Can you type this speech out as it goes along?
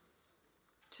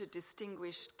to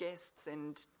distinguished guests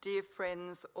and dear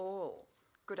friends all,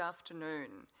 good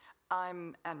afternoon.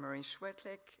 I'm Anne-Marie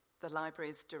Schwertlich, the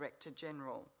Library's Director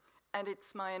General, and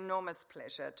it's my enormous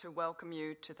pleasure to welcome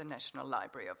you to the National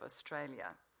Library of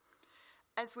Australia.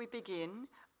 As we begin,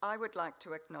 I would like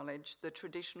to acknowledge the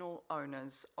traditional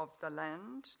owners of the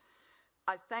land.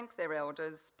 I thank their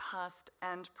elders, past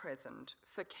and present,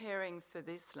 for caring for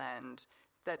this land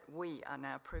that we are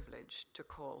now privileged to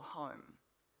call home.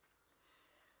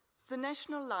 The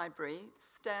National Library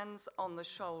stands on the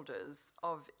shoulders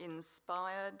of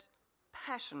inspired,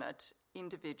 passionate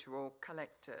individual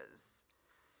collectors.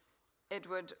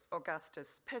 Edward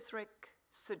Augustus Petherick,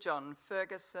 Sir John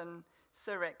Ferguson,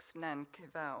 Sir X.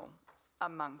 Nankerval,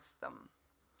 amongst them.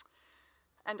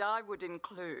 And I would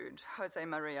include Jose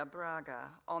Maria Braga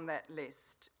on that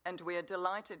list, and we are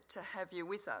delighted to have you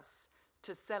with us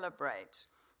to celebrate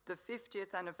the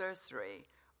 50th anniversary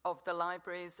of the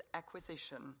Library's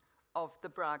acquisition of the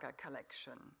Braga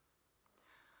collection.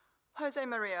 Jose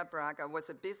Maria Braga was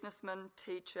a businessman,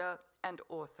 teacher and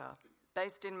author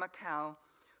based in Macau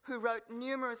who wrote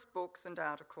numerous books and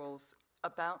articles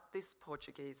about this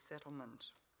Portuguese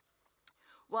settlement.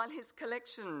 While his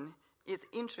collection is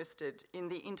interested in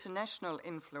the international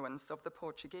influence of the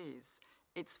Portuguese,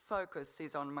 its focus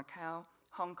is on Macau,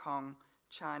 Hong Kong,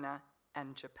 China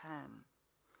and Japan.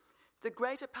 The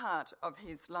greater part of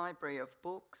his library of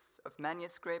books, of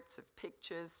manuscripts, of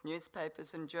pictures,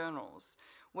 newspapers and journals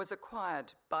was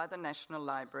acquired by the National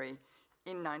Library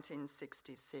in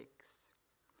 1966.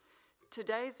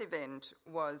 Today's event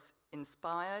was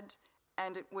inspired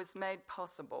and it was made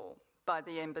possible by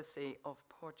the Embassy of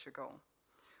Portugal.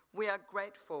 We are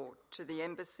grateful to the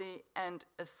Embassy and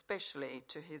especially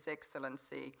to His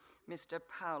Excellency, Mr.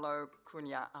 Paulo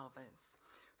Cunha Alves,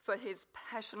 for his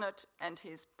passionate and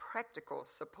his practical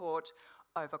support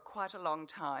over quite a long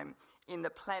time in the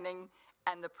planning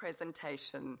and the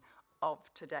presentation of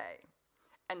today.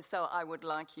 And so I would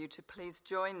like you to please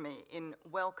join me in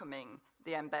welcoming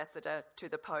the Ambassador to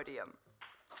the podium.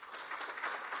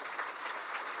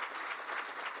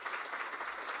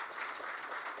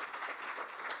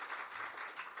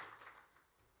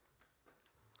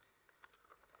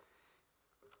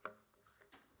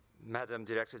 Madam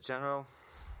Director General,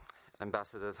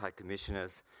 Ambassadors, High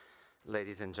Commissioners,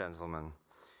 ladies and gentlemen,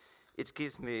 it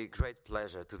gives me great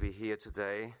pleasure to be here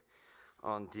today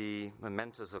on the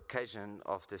momentous occasion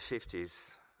of the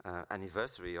 50th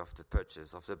anniversary of the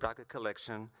purchase of the Braga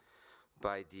collection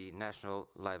by the National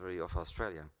Library of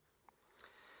Australia.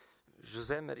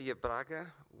 José Maria Braga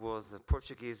was a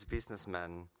Portuguese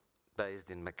businessman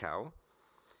based in Macau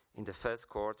in the first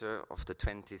quarter of the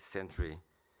 20th century.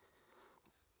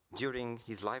 During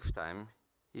his lifetime,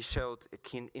 he showed a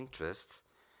keen interest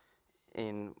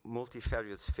in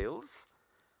multifarious fields,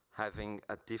 having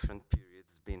at different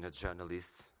periods been a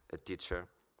journalist, a teacher,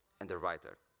 and a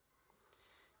writer.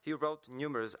 He wrote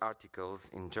numerous articles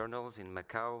in journals in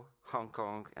Macau, Hong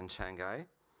Kong, and Shanghai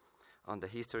on the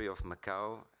history of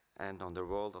Macau and on the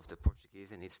role of the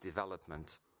Portuguese in its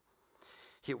development.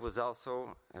 He was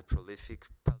also a prolific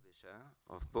publisher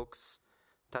of books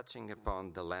touching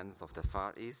upon the lands of the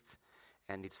Far East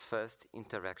and its first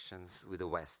interactions with the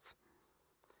West.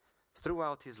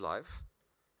 Throughout his life,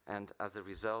 and as a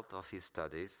result of his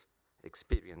studies,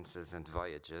 experiences and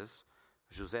voyages,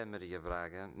 José Maria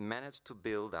Braga managed to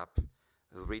build up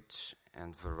a rich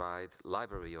and varied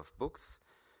library of books,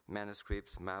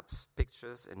 manuscripts, maps,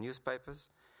 pictures and newspapers,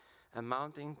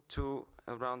 amounting to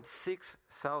around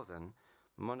 6,000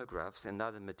 monographs and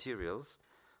other materials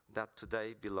that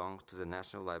today belong to the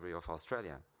National Library of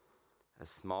Australia, a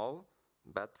small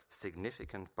but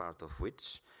significant part of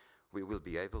which we will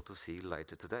be able to see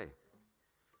later today.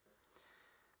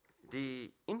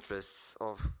 The interests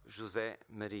of José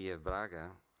Maria Braga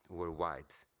were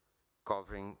wide,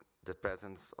 covering the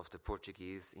presence of the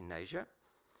Portuguese in Asia,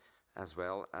 as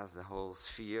well as the whole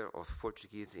sphere of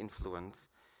Portuguese influence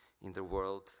in the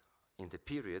world in the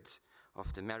period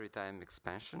of the maritime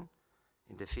expansion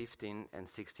in the 15th and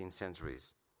 16th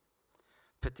centuries.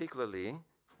 Particularly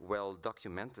well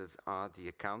documented are the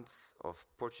accounts of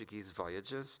Portuguese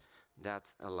voyages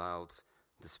that allowed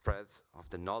the spread of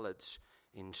the knowledge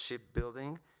in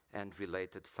shipbuilding and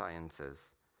related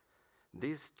sciences.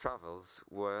 These travels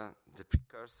were the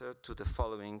precursor to the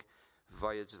following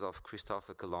voyages of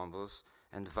Christopher Columbus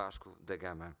and Vasco da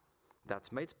Gama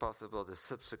that made possible the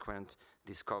subsequent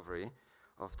discovery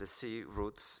of the sea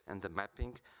routes and the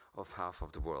mapping of half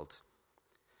of the world.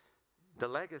 The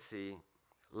legacy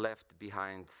left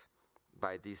behind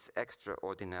by this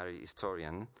extraordinary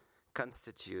historian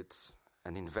constitutes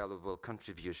an invaluable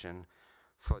contribution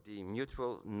for the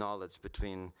mutual knowledge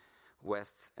between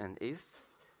West and East,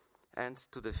 and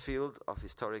to the field of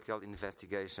historical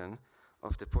investigation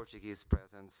of the Portuguese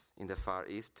presence in the Far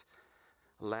East,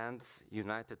 lands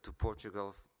united to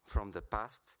Portugal from the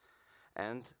past,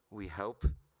 and we hope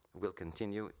will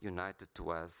continue united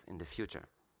to us in the future.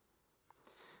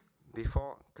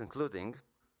 Before concluding,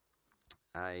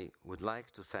 I would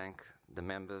like to thank the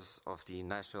members of the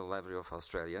National Library of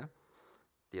Australia,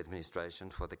 the administration,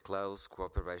 for the close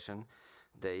cooperation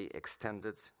they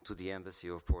extended to the Embassy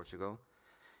of Portugal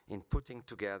in putting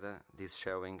together this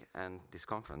showing and this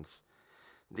conference.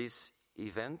 This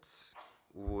event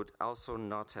would also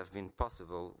not have been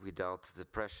possible without the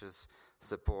precious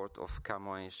support of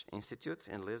Camões Institute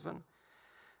in Lisbon,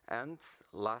 and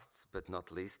last but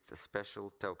not least, a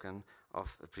special token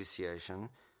of appreciation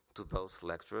to both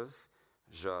lecturers,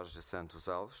 Jorge Santos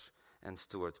Alves and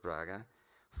Stuart Braga,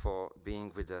 for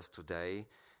being with us today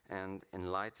and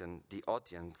enlighten the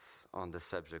audience on the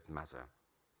subject matter.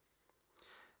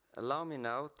 Allow me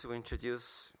now to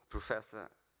introduce Professor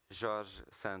Jorge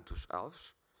Santos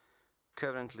Alves,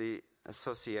 currently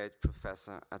Associate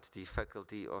Professor at the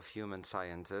Faculty of Human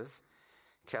Sciences,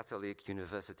 Catholic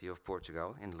University of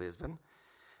Portugal in Lisbon,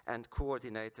 and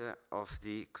coordinator of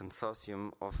the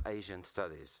Consortium of Asian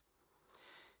Studies.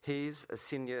 He is a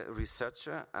senior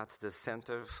researcher at the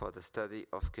Center for the Study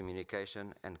of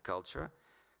Communication and Culture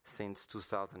since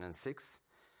 2006,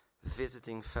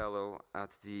 visiting fellow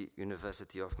at the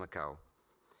University of Macau.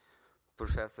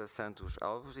 Professor Santos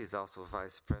Alves is also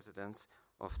Vice President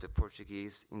of the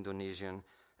Portuguese-Indonesian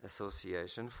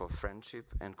Association for Friendship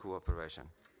and Cooperation.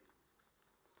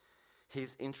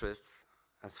 His interests,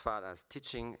 as far as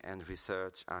teaching and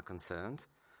research are concerned,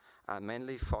 are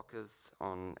mainly focused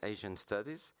on Asian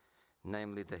studies,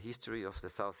 namely the history of the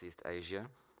Southeast Asia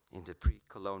in the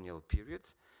pre-colonial period,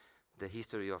 the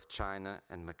history of China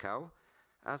and Macau,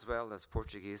 as well as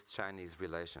Portuguese-Chinese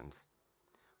relations.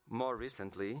 More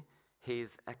recently,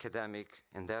 his academic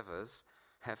endeavors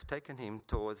have taken him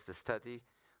towards the study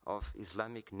of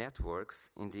Islamic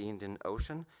networks in the Indian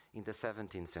Ocean in the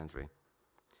 17th century.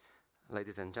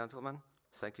 Ladies and gentlemen,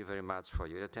 thank you very much for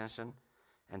your attention,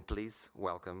 and please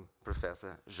welcome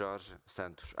Professor Jorge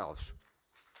Santos Alves.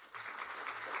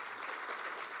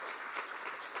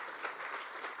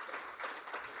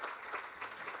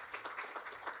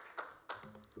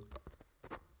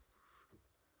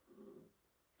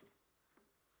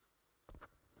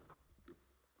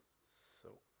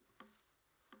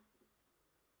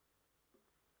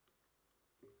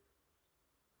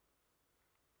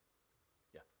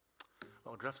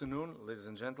 Good afternoon, ladies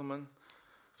and gentlemen.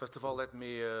 First of all, let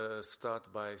me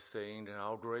start by saying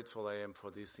how grateful I am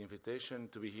for this invitation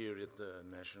to be here at the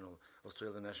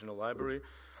Australian National Library.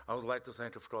 I would like to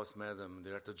thank, of course, Madam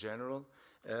Director General.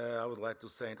 I would like to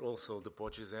thank also the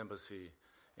Portuguese Embassy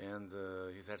and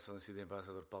His Excellency the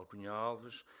Ambassador Paulo Cunha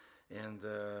Alves, and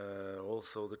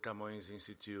also the Camões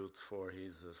Institute for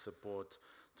his support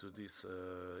to this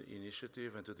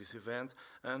initiative and to this event.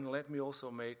 And let me also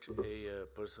make a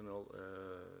personal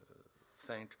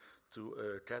thank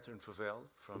to Catherine Favell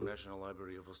from National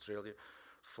Library of Australia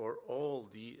for all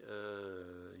the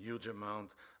huge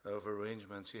amount of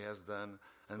arrangements she has done,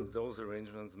 and those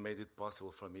arrangements made it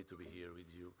possible for me to be here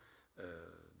with you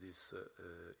this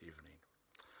evening.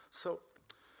 So,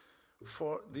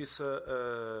 for this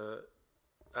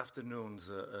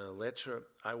afternoon's lecture,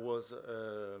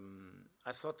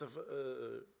 I thought of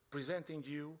presenting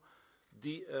you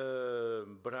the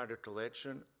Braga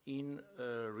collection in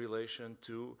relation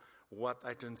to what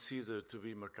I consider to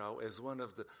be Macau as one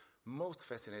of the most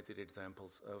fascinating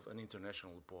examples of an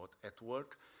international port at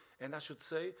work. And I should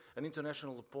say an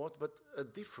international port, but a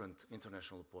different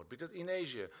international port. Because in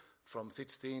Asia, from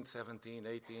 16th, 17th,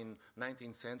 18th,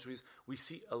 19th centuries, we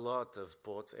see a lot of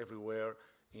ports everywhere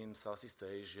in Southeast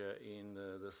Asia, in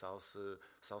the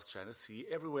South China Sea,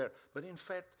 everywhere. But in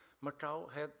fact, Macau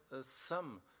had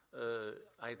some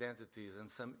identities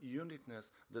and some uniqueness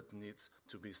that needs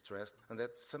to be stressed. And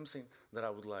that's something that I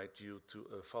would like you to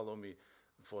follow me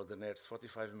for the next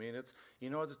 45 minutes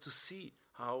in order to see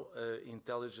how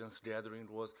intelligence gathering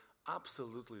was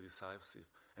absolutely decisive.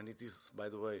 And it is, by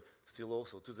the way, still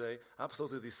also today,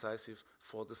 absolutely decisive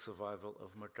for the survival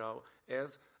of Macau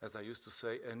as I used to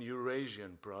say, an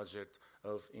Eurasian project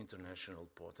of international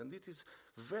port. And it is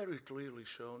very clearly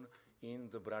shown in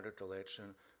the Braga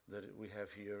collection that we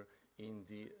have here in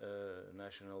the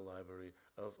National Library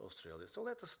of Australia. So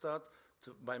let us start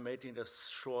by making a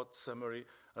short summary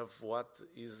of what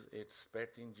is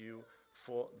expecting you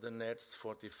for the next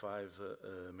 45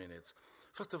 minutes.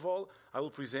 First of all, I will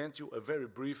present you a very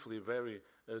briefly, very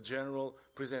general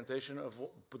presentation of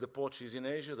the Portuguese in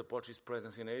Asia, the Portuguese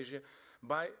presence in Asia,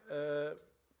 by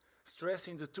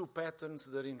stressing the two patterns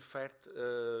that in fact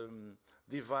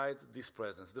divide this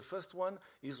presence. The first one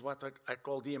is what I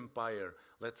call the empire.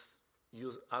 Let's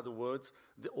use other words,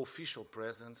 the official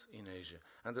presence in Asia.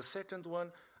 And the second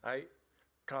one, I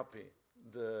copy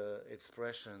the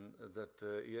expression that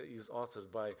is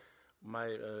authored by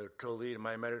my colleague,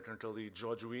 my American colleague,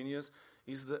 George Winius,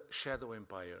 is the shadow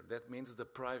empire. That means the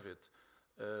private,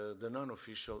 the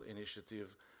non-official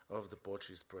initiative of the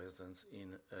Portuguese presence in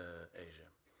Asia.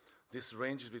 This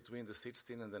ranges between the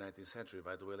 16th and the 19th century,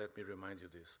 by the way, let me remind you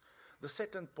this. The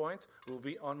second point will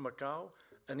be on Macau,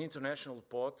 an international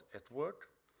port at work.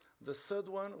 The third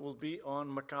one will be on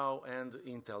Macau and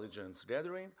intelligence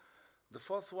gathering. The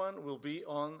fourth one will be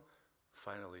on,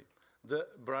 finally, the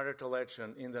Braga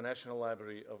collection in the National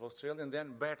Library of Australia, and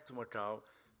then back to Macau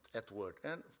at work.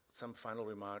 And some final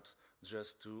remarks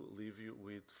just to leave you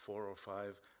with 4 or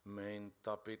 5 main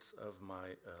topics of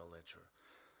my lecture.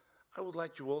 I would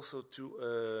like you also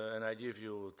to, and I give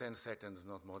you 10 seconds,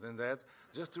 not more than that,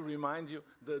 just to remind you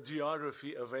the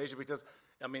geography of Asia, because,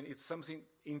 I mean, it's something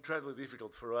incredibly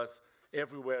difficult for us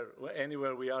everywhere,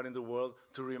 anywhere we are in the world,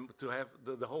 to have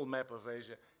the whole map of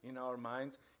Asia in our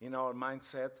mind, in our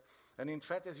mindset. And in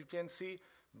fact, as you can see,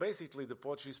 basically the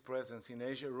Portuguese presence in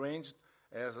Asia ranged,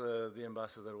 as the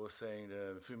ambassador was saying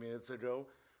a few minutes ago,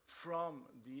 from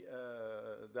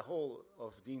the whole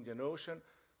of the Indian Ocean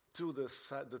to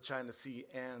the China Sea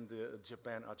and the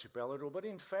Japan archipelago. But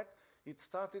in fact, it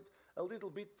started a little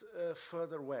bit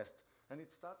further west. And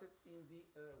it started in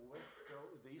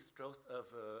the east coast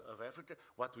of Africa,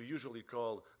 what we usually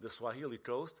call the Swahili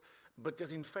coast. But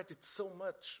because in fact it's so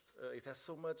much, it has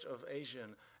so much of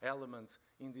Asian element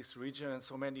in this region and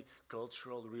so many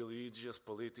cultural, religious,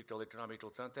 political, economical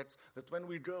contexts that when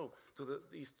we go to the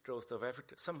east coast of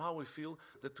Africa, somehow we feel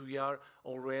that we are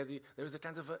already, there is a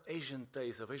kind of an Asian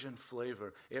taste, of Asian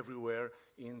flavor everywhere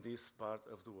in this part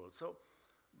of the world. So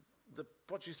the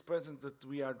Portuguese presence that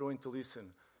we are going to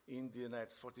listen in the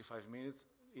next 45 minutes,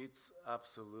 it's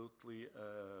absolutely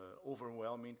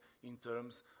overwhelming in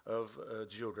terms of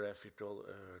geographical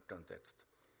context.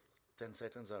 10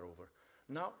 seconds are over.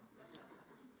 Now,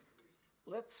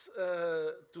 let's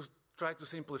to try to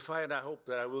simplify, and I hope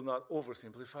that I will not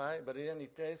oversimplify, but in any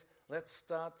case, let's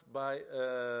start by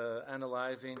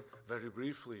analyzing very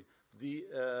briefly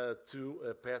the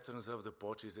two patterns of the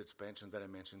Portuguese expansion that I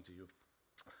mentioned to you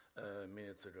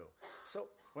minutes ago. So,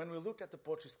 when we look at the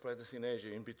Portuguese presence in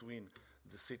Asia in between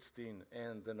the 16th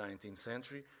and the 19th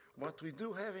century, what we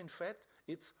do have, in fact,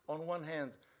 it's on one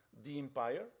hand the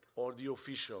empire or the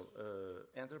official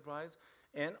enterprise,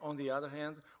 and on the other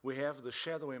hand, we have the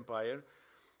shadow empire.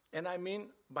 And I mean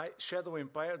by shadow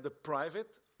empire, the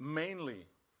private, mainly,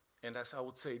 and as I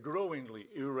would say, growingly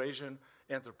Eurasian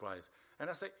enterprise. And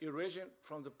I say Eurasian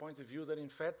from the point of view that, in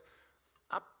fact,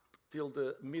 up till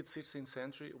the mid-16th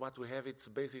century, what we have, it's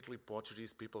basically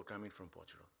Portuguese people coming from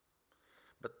Portugal.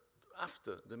 But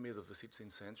after the mid of the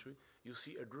 16th century, you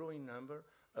see a growing number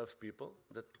of people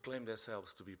that claim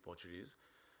themselves to be Portuguese,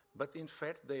 but in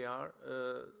fact they are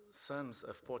sons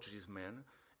of Portuguese men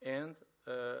and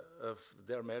of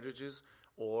their marriages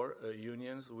or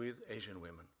unions with Asian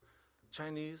women.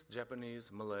 Chinese, Japanese,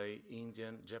 Malay,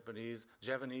 Indian,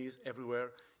 Javanese,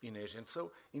 everywhere in Asia. And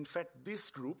so, in fact, this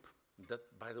group, that,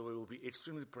 by the way, will be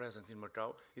extremely present in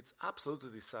Macau, it's absolutely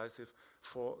decisive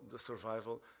for the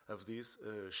survival of this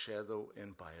shadow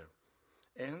empire.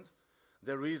 And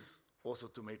there is, also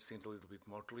to make things a little bit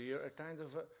more clear, a kind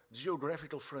of a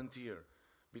geographical frontier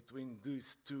between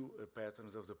these two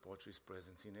patterns of the Portuguese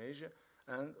presence in Asia.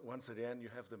 And once again, you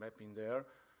have the map in there.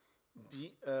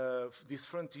 This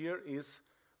frontier is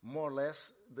more or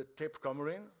less the Cape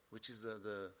Comorin, which is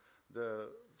the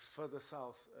further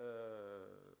south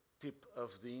tip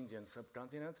of the Indian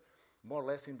subcontinent, more or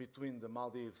less in between the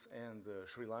Maldives and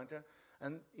Sri Lanka.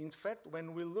 And in fact,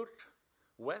 when we look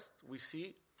west, we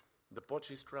see the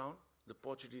Portuguese crown, the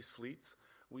Portuguese fleets,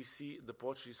 we see the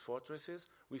Portuguese fortresses,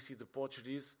 we see the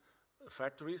Portuguese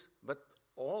factories, but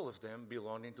all of them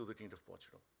belonging to the King of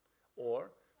Portugal.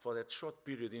 Or, for that short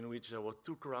period in which there were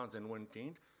two crowns and one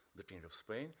king, the King of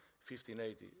Spain,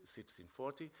 1580,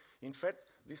 1640. In fact,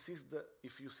 this is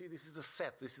if you see, this is the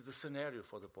set, this is the scenario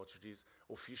for the Portuguese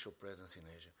official presence in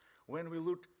Asia. When we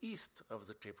look east of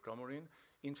the Cape Comorin,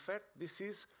 in fact, this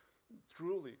is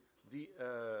truly the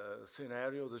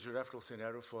scenario, the geographical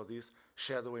scenario for this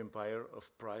shadow empire of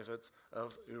private,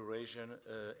 of Eurasian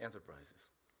enterprises.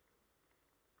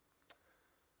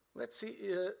 Let's see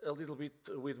a little bit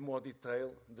with more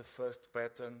detail the first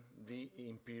pattern, the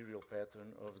imperial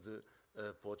pattern of the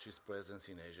Portuguese presence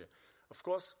in Asia. Of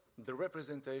course, the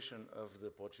representation of the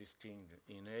Portuguese king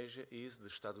in Asia is the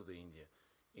Estado de Índia.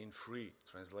 In free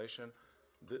translation,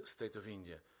 the State of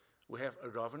India. We have a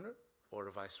governor or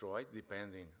a viceroy,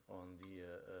 depending on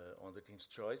the king's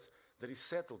choice, that is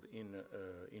settled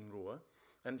in Goa,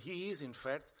 and he is, in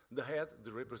fact, the head,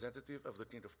 the representative of the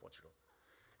King of Portugal.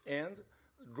 And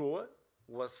Goa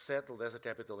was settled as a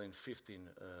capital in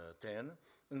 1510,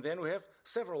 and then we have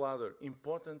several other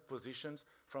important positions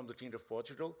from the King of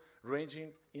Portugal,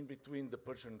 ranging in between the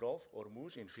Persian Gulf,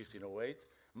 Ormuz, in 1508,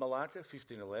 Malacca,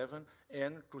 1511,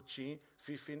 and Cochin,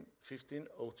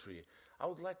 1503. I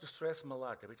would like to stress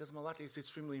Malacca, because Malacca is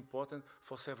extremely important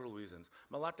for several reasons.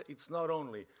 Malacca, it's not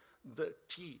only the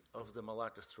key of the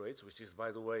Malacca Straits, which is, by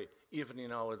the way, even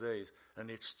in our days, an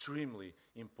extremely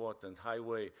important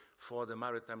highway for the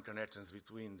maritime connections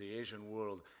between the Asian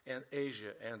world and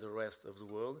Asia and the rest of the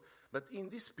world. But in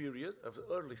this period of the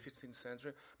early 16th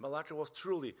century, Malacca was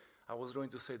truly, I was going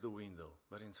to say the window,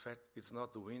 but in fact, it's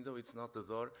not the window, it's not the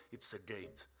door, it's a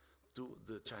gate to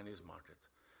the Chinese market.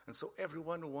 And so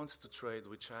everyone who wants to trade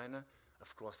with China,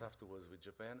 of course afterwards with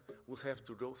Japan, will have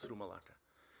to go through Malacca.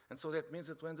 And so that means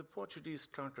that when the Portuguese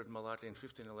conquered Malacca in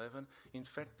 1511, in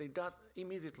fact, they got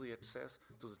immediately access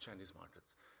to the Chinese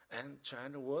markets. And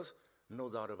China was, no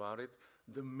doubt about it,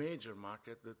 the major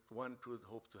market that one could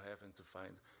hope to have and to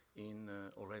find in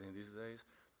already in these days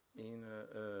in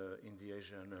the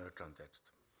Asian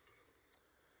context.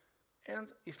 And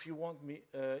if you ask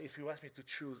me to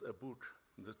choose a book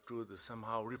that could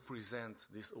somehow represent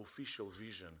this official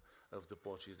vision of the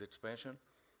Portuguese expansion,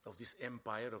 of this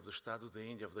empire, of the Estado de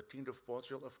Índia, of the King of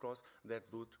Portugal, of course, that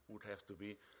book would have to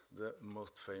be the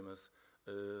most famous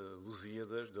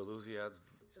Lusíadas, the Lusíadas,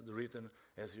 written,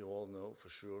 as you all know, for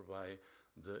sure, by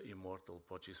the immortal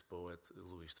Portuguese poet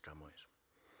Luís de Camões.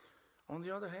 On the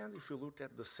other hand, if you look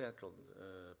at the second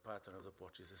pattern of the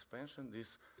Portuguese expansion,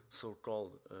 this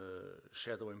so-called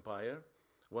Shadow Empire,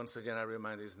 once again I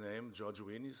remind his name, George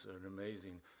Winnis, an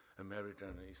amazing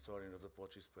American historian of the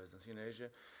Portuguese presence in Asia.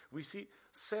 We see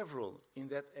several in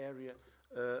that area.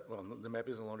 The map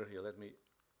is no longer here. Let me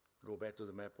go back to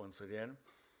the map once again.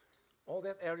 All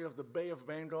that area of the Bay of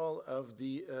Bengal, of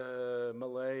the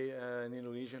Malay and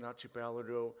Indonesian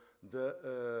archipelago,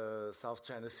 the South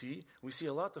China Sea, we see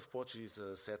a lot of Portuguese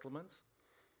settlements.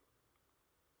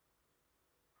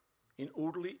 In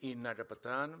Urli, in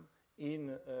Nagapatan,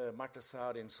 in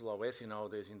Makassar, in Sulawesi,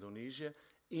 nowadays Indonesia,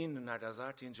 in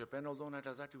Nagasaki, in Japan, although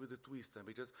Nagasaki with a twist,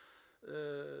 because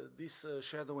this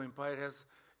Shadow Empire has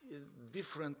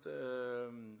different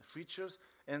features,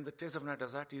 and the case of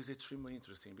Nagasaki is extremely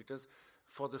interesting, because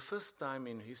for the first time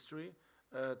in history,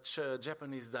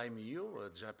 Japanese daimyo, a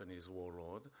Japanese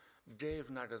warlord, gave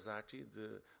Nagasaki,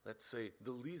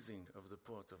 the leasing of the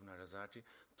port of Nagasaki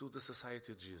to the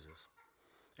Society of Jesus.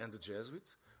 And the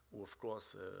Jesuits, who of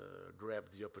course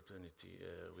grabbed the opportunity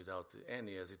without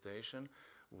any hesitation,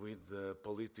 with the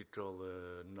political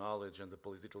knowledge and the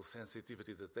political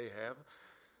sensitivity that they have,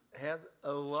 had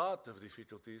a lot of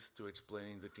difficulties to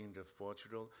explaining the King of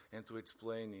Portugal and to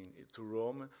explaining to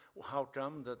Rome how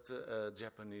come that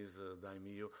Japanese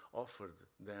daimyo offered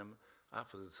them,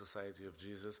 after the Society of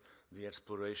Jesus, the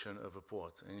exploration of a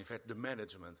port. And in fact, the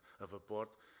management of a port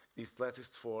is lasted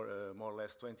for more or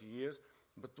less 20 years.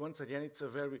 But once again, it's a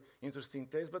very interesting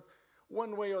case. But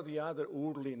one way or the other,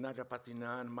 Urli,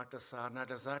 Nagapatinan, Makassar,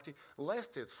 Nagasaki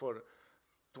lasted for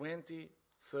 20,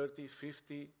 30,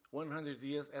 50, 100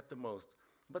 years at the most.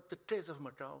 But the case of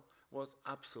Macau was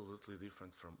absolutely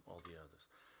different from all the others.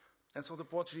 And so the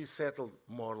Portuguese settled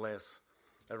more or less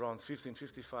around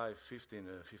 1555,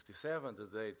 1557. The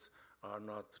dates are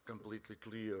not completely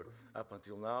clear up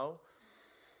until now.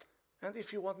 And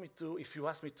if you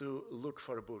ask me to look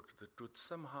for a book that could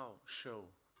somehow show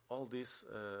all this,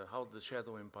 how the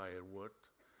Shadow Empire worked,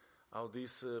 how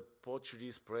this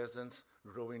Portuguese presence,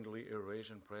 growingly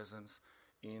Eurasian presence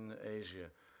in Asia,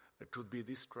 could be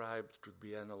described, could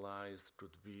be analyzed,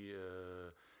 could be,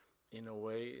 in a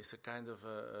way, it's a kind of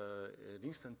an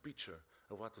instant picture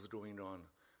of what was going on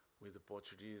with the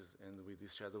Portuguese and with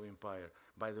this Shadow Empire.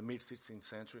 By the mid-16th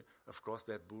century, of course,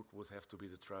 that book would have to be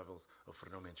the Travels of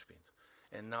Fernão Mendes Pinto.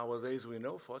 And nowadays we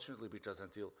know, fortunately, because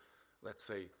until, let's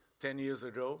say, 10 years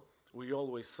ago, we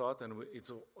always thought, and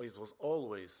it was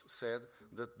always said,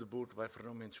 that the book by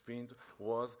Fernão Mendes Pinto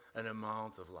was an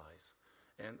amount of lies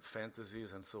and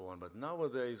fantasies and so on. But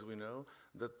nowadays we know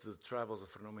that the Travels of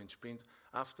Fernão Mendes Pinto,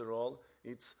 after all,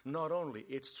 it's not only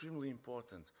extremely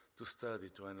important to study,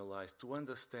 to analyze, to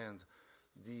understand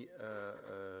the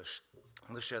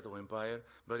Shadow Empire,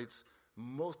 but it's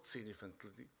most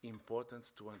significantly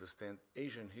important to understand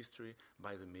Asian history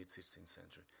by the mid-16th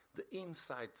century. The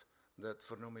insight that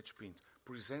Fernão Mendes Pinto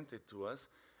presented to us,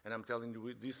 and I'm telling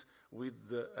you this with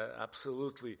the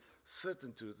absolutely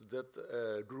certainty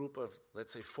that a group of,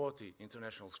 let's say, 40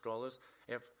 international scholars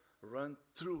have run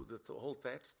through the whole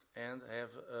text and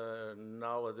have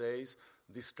nowadays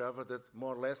discovered that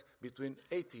more or less between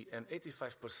 80 and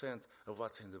 85% of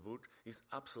what's in the book is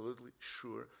absolutely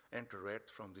sure and correct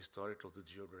from the historical, the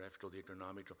geographical, the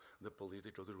economical, the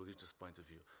political, the religious point of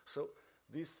view. So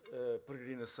this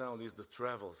Peregrinação is the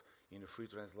travels in a free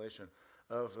translation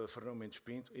of Fernão Mendes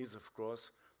Pinto is, of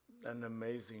course, an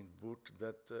amazing book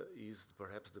that is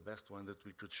perhaps the best one that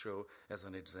we could show as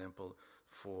an example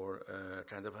for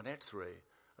kind of an X-ray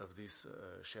of this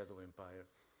Shadow Empire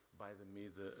by the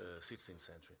mid-16th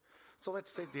century. So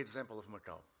let's take the example of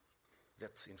Macau.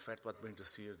 That's, in fact, what brings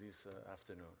us here this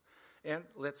afternoon. And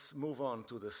let's move on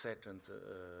to the second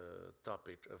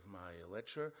topic of my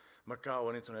lecture, Macau,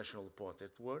 an international port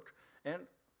at work. And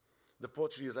the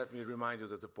Portuguese, let me remind you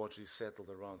that the Portuguese settled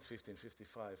around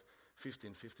 1555,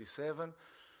 1557.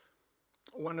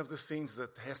 One of the things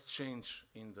that has changed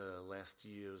in the last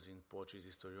years in Portuguese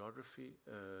historiography,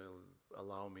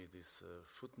 allow me this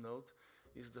footnote,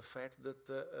 is the fact that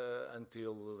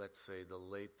until, let's say, the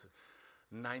late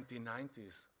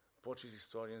 1990s, Portuguese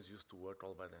historians used to work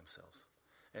all by themselves.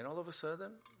 And all of a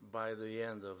sudden, by the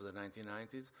end of the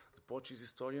 1990s, the Portuguese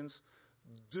historians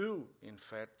do, in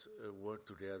fact, work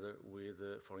together with,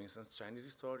 for instance, Chinese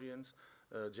historians,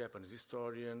 Japanese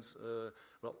historians,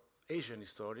 Asian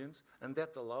historians, and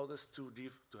that allowed us to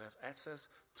have access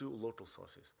to local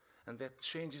sources. And that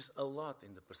changes a lot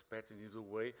in the perspective, in the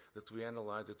way that we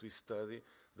analyze, that we study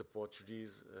the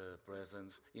Portuguese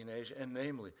presence in Asia, and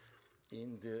namely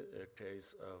in the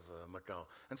case of Macau.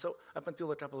 And so, up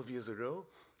until a couple of years ago,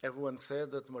 everyone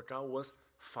said that Macau was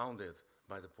founded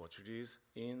by the Portuguese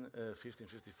in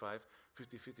 1555,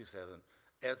 1557,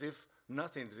 as if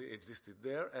nothing existed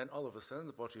there, and all of a sudden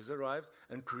the Portuguese arrived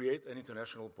and create an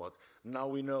international port. Now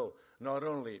we know, not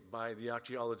only by the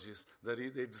archaeologists, that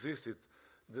it existed,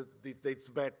 that it dates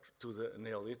back to the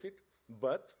Neolithic,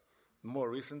 but more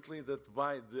recently that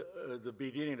by the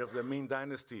beginning of the Ming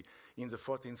Dynasty in the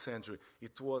 14th century,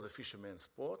 it was a fisherman's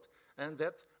port, and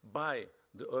that by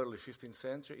the early 15th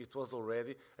century, it was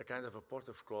already a kind of a port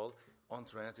of call on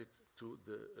transit to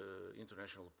the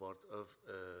international port of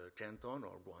Canton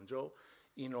or Guangzhou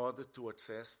in order to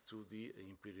access to the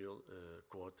imperial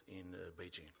court in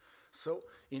Beijing. So,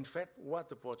 in fact, what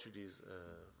the Portuguese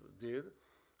did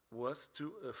was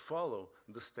to follow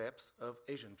the steps of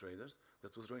Asian traders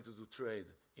that was going to do trade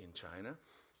in China.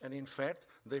 And in fact,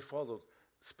 they followed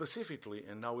specifically,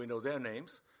 and now we know their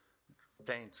names,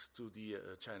 thanks to the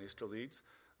Chinese colleagues,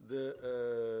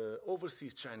 the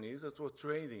overseas Chinese that were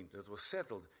trading, that were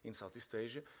settled in Southeast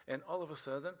Asia, and all of a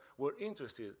sudden were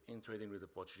interested in trading with the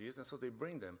Portuguese, and so they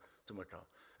bring them to Macau.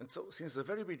 And so since the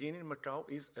very beginning, Macau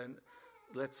is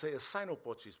let's say, a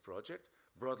Sino-Portuguese project,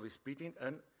 broadly speaking,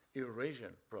 an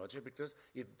Eurasian project, because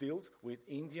it deals with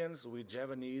Indians, with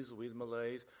Javanese, with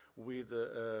Malays, with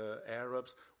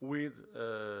Arabs, with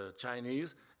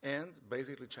Chinese, and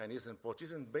basically Chinese and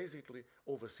Portuguese, and basically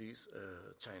overseas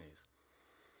Chinese.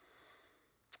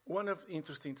 One of the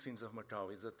interesting things of Macau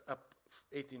is that up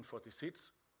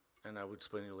 1846, and I will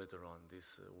explain you later on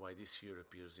why this year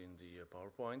appears in the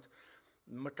PowerPoint,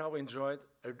 Macau enjoyed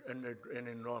an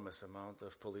enormous amount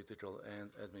of political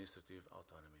and administrative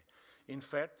autonomy. In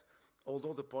fact,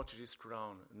 although the Portuguese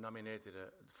crown nominated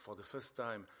for the first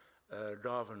time a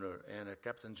governor and a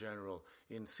captain general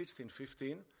in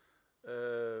 1615,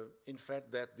 in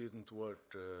fact, that didn't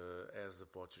work as the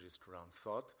Portuguese crown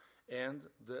thought, and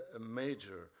the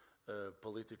major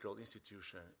political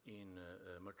institution in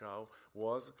Macau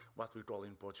was what we call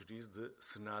in Portuguese the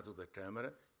Senado da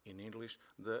Câmara, in English,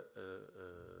 the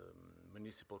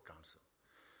Municipal Council,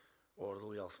 or the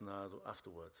Real Senado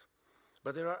afterwards.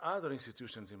 But there are other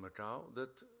institutions in Macau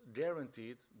that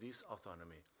guaranteed this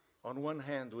autonomy. On one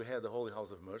hand, we had the Holy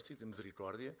House of Mercy, the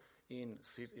Misericordia, in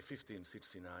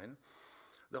 1569.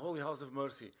 The Holy House of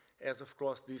Mercy, as of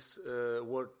course this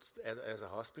worked as a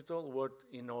hospital, worked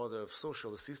in order of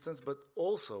social assistance, but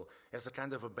also as a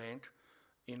kind of a bank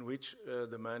in which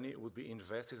the money would be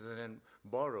invested and then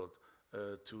borrowed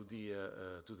to the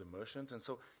merchant. And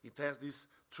so it has this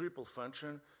triple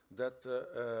function that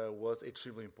was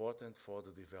extremely important for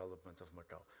the development of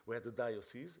Macau. We had the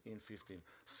diocese in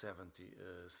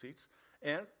 1576,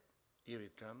 and here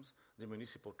it comes, the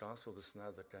Municipal Council, the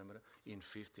Senado da Câmara, in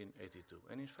 1582.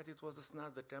 And in fact, it was the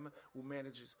Senado da Câmara who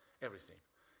manages everything.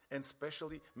 and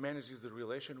especially manages the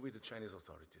relation with the Chinese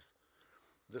authorities.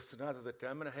 The Senado da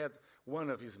Câmara had one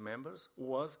of his members who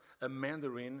was a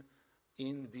Mandarin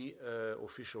in the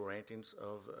official rankings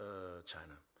of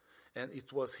China. And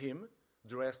it was him,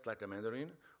 dressed like a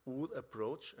Mandarin, who would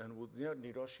approach and would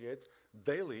negotiate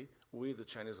daily with the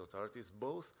Chinese authorities,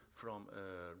 both from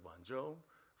Guangzhou,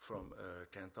 from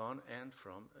Canton, and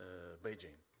from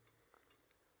Beijing.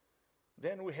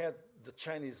 Then we had the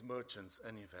Chinese merchants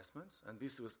and investments, and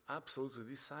this was absolutely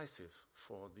decisive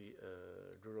for the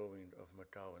growing of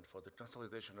Macau and for the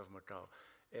consolidation of Macau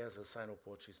as a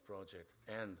Sino-Portuguese project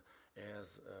and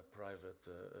as a private,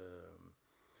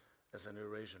 as an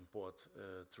Eurasian port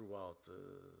throughout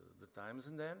the times.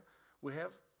 And then we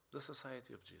have the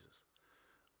Society of Jesus,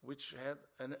 which had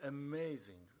an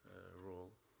amazing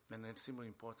role and an extremely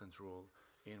important role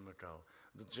in Macau.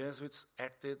 The Jesuits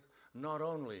acted not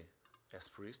only as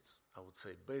priests, I would say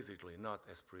basically not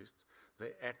as priests,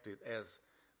 they acted as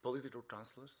political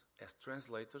counselors, as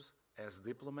translators, as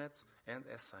diplomats, and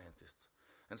as scientists.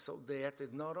 And so they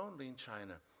acted not only in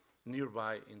China,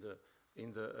 nearby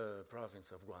in the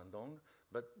province of Guangdong,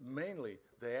 but mainly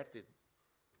they acted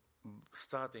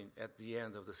starting at the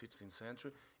end of the 16th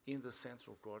century in the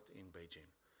Central Court in Beijing.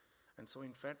 And so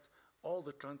in fact, all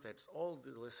the contacts, all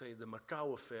the, let's say, the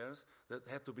Macau affairs that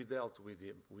had to be dealt with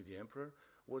the emperor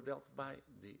were dealt by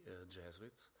the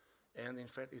Jesuits. And in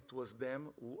fact, it was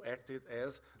them who acted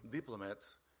as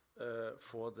diplomats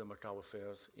for the Macau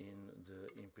affairs in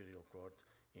the imperial court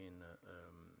in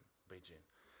Beijing.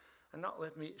 And now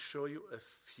let me show you a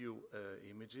few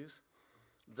images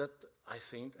that I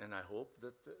think and I hope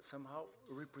that somehow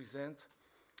represent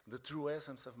the true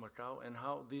essence of Macau and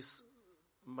how this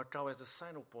Macau as a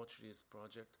Sino-Portuguese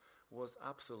project was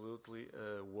absolutely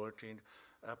working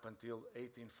up until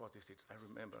 1846. I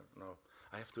remember, no,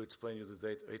 I have to explain you the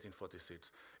date,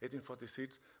 1846.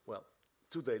 1846, well,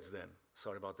 two dates then,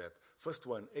 sorry about that. First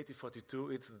one,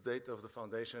 1842, it's the date of the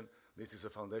foundation. This is the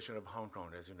foundation of Hong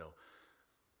Kong, as you know.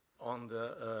 On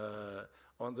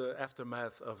the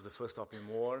aftermath of the First Opium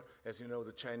War, as you know,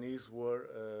 the Chinese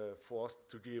were forced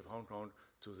to give Hong Kong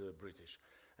to the British.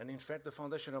 And in fact, the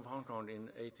foundation of Hong Kong in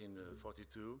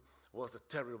 1842 was a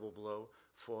terrible blow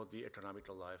for the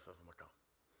economical life of Macau.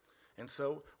 And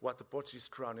so what the Portuguese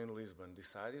crown in Lisbon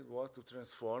decided was to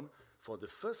transform, for the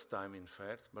first time, in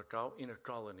fact, Macau in a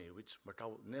colony, which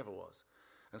Macau never was.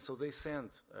 And so they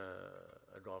sent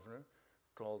a governor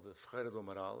called Ferreira do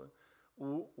Amaral,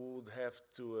 who would have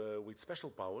to, with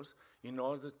special powers, in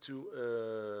order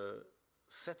to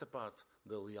set apart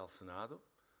the Leal Senado,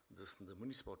 the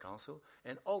municipal council,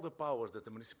 and all the powers that the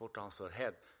municipal council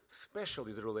had,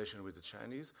 especially the relation with the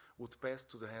Chinese, would pass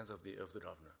to the hands of the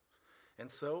governor. And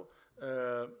so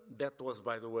that was,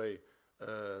 by the way,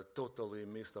 a totally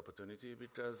missed opportunity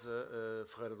because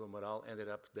Ferreira do Amaral ended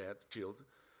up dead, killed,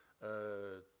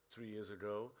 3 years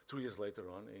later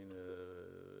on, in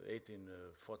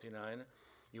 1849.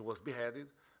 He was beheaded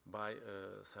by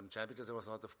some Chinese because there was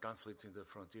a lot of conflicts in the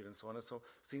frontier and so on. And so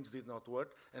things did not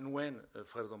work. And when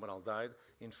Ferreira do Amaral died,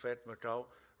 in fact, Macau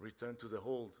returned to the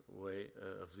old way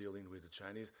of dealing with the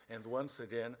Chinese. And once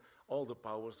again, all the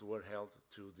powers were held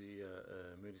to the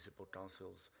municipal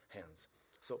council's hands.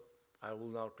 So I will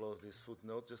now close this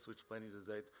footnote just to explain you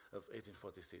the date of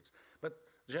 1846. But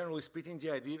generally speaking,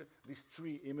 the idea, these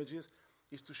three images,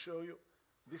 is to show you.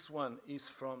 This one is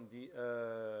from the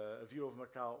view of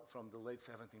Macau from the late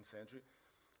 17th century.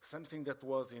 Something that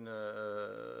was in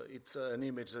it's an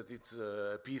image that it's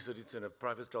a piece that it's in a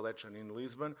private collection in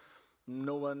Lisbon.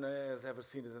 No one has ever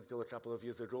seen it until a couple of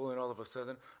years ago, and all of a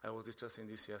sudden, I was discussing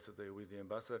this yesterday with the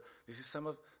ambassador. This is some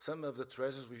of the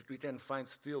treasures we can find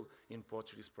still in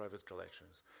Portuguese private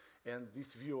collections. And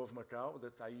this view of Macau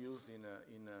that I used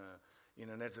in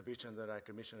an exhibition that I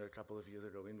commissioned a couple of years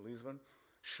ago in Lisbon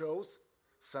shows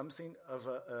something of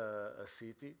a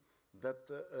city that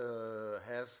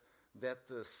has that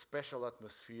special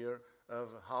atmosphere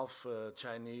of half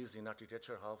Chinese in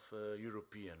architecture, half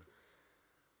European.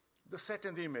 The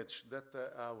second image that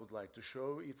I would like to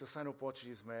show is a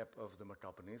Sino-Portuguese map of the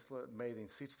Macau Peninsula made in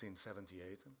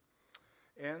 1678.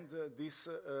 And this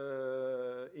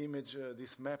image,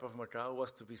 this map of Macau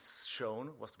was to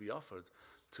be offered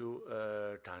to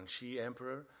Kangxi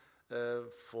Emperor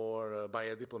by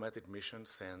a diplomatic mission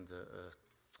sent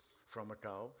from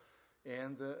Macau.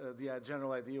 And the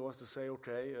general idea was to say,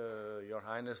 okay, Your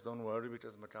Highness, don't worry,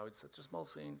 because Macau is such a small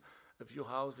thing, a few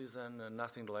houses and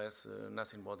nothing less,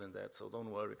 nothing more than that. So don't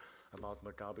worry about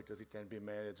Macau because it can be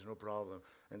managed, no problem.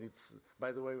 And it's,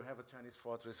 by the way, we have a Chinese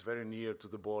fortress very near to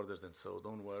the borders, and so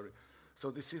don't worry. So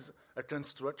this is a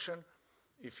construction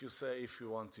if you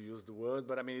want to use the word,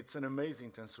 but I mean, it's an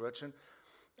amazing construction.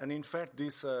 And in fact,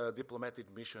 this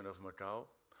diplomatic mission of Macau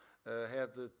had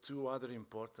two other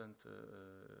important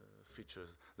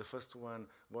features. The first one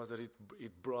was that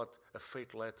it brought a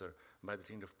fate letter by the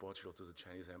King of Portugal to the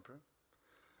Chinese Emperor.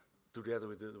 Together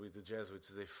with the Jesuits,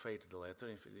 they faked the letter,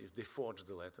 they forged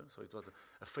the letter, so it was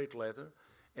a fate letter.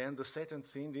 And the second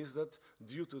thing is that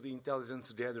due to the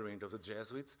intelligence gathering of the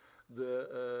Jesuits,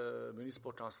 the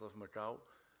Municipal Council of Macau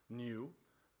knew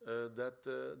that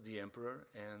the emperor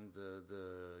and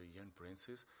the young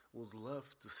princes would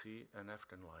love to see an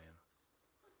African lion.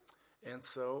 And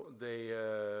so they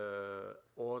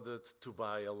ordered to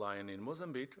buy a lion in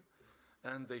Mozambique,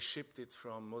 and they shipped it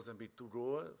from Mozambique to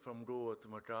Goa, from Goa to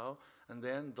Macau, and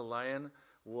then the lion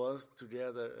was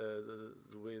together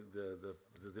with the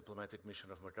diplomatic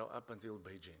mission of Macau up until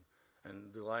Beijing.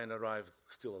 And the lion arrived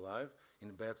still alive,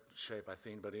 in bad shape, I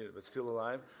think, but still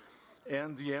alive.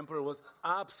 And the emperor was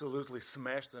absolutely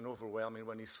smashed and overwhelmed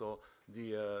when he saw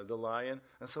the lion.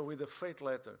 And so with a fate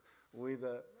letter, with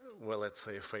let's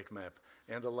say a fate map,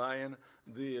 and the lion,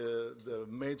 the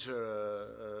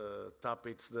major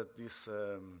topics that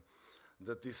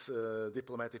this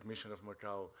diplomatic mission of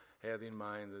Macau had in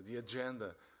mind, the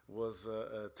agenda was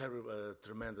a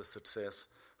tremendous success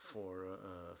for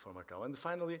Macau. And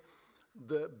finally,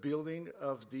 the building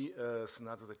of the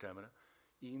Senado da Câmara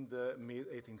in the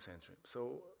mid-18th century.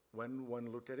 So when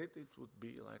one looked at it, it would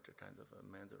be like a kind of a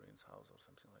Mandarin's house or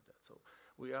something like that. So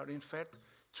we are, in fact,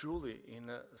 truly in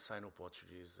a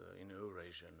Sino-Portuguese, in a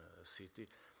Eurasian city,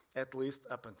 at least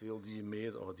up until the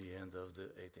mid or the end of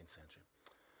the 18th century.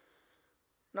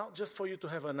 Now, just for you to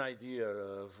have an idea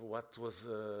of what was,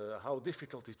 how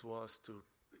difficult it was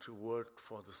to work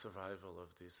for the survival of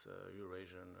this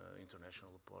Eurasian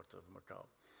International Port of Macau.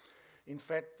 In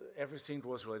fact, everything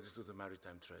was related to the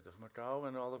maritime trade of Macau,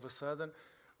 and all of a sudden,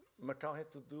 Macau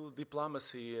had to do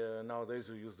diplomacy. Nowadays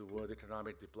we use the word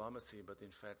economic diplomacy, but in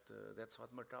fact that's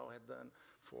what Macau had done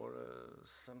for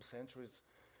some centuries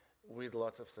with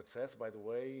lots of success, by the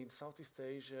way, in Southeast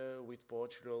Asia, with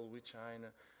Portugal, with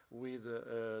China, with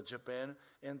Japan,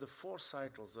 and the four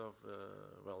cycles of,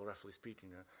 roughly speaking,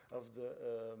 of the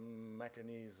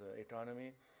Macanese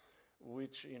economy,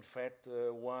 which in fact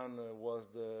one was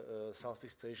the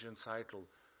Southeast Asian cycle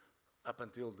up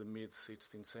until the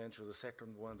mid-16th century. The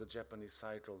second one, the Japanese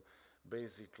cycle,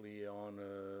 basically on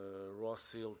raw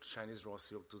silk, Chinese raw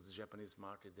silk to the Japanese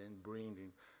market, and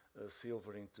bringing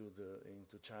silver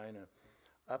into China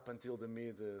up until the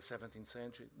mid-17th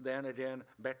century. Then again,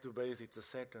 back to basics, the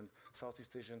second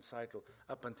Southeast Asian cycle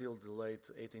up until the late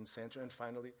 18th century, and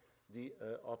finally the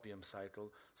opium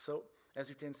cycle. So, as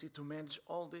you can see, to manage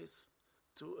all this,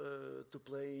 to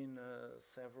play in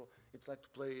several, it's like to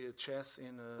play chess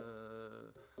in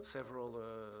several,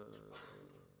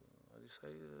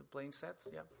 playing sets,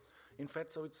 yeah. In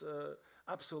fact, so it's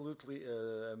absolutely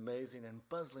amazing and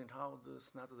puzzling how the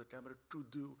Senado da Câmara could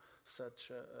do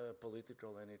such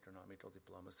political and economical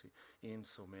diplomacy in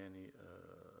so many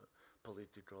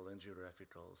political and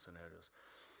geographical scenarios.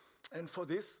 And for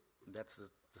this, that's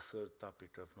the third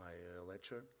topic of my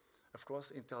lecture. Of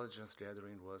course, intelligence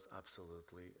gathering was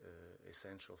absolutely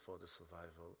essential for the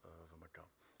survival of Macau.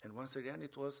 And once again,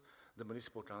 it was the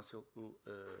Municipal Council who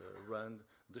ran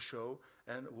the show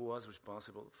and who was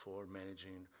responsible for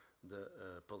managing the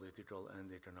political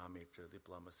and economic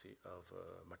diplomacy of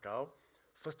Macau.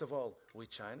 First of all, with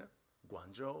China,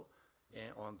 Guangzhou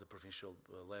on the provincial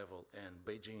level and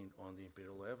Beijing on the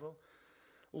imperial level.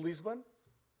 Lisbon,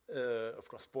 of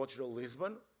course, Portugal,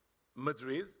 Lisbon,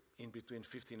 Madrid, in between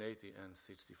 1580 and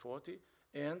 1640,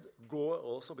 and Goa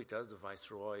also, because the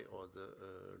viceroy or the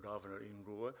governor in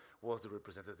Goa was the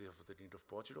representative of the King of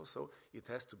Portugal, so it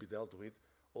has to be dealt with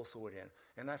also again.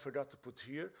 And I forgot to put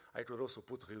here, I could also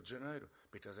put Rio de Janeiro,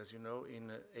 because as you know, in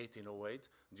 1808,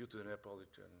 due to the Napoleonic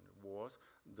Wars,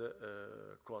 the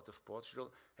court of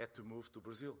Portugal had to move to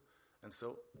Brazil. And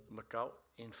so Macau,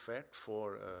 in fact,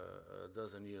 for a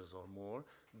dozen years or more,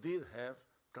 did have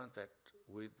contact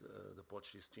with the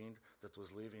Portuguese king that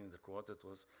was living in the court that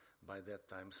was by that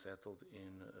time settled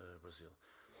in Brazil.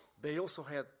 They also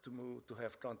had to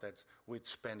have contacts with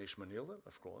Spanish Manila,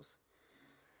 of course,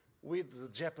 with the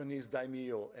Japanese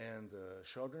daimyo and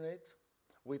shogunate,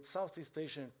 with Southeast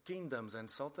Asian kingdoms and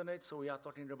sultanates. So we are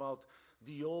talking about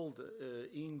the old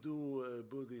Hindu,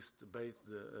 Buddhist-based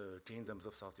kingdoms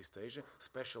of Southeast Asia,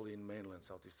 especially in mainland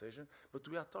Southeast Asia. But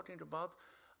we are talking about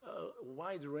a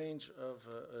wide range of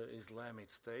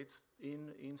Islamic states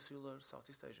in insular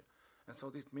Southeast Asia. And so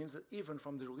this means that even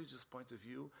from the religious point of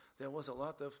view, there was a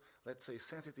lot of, let's say,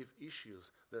 sensitive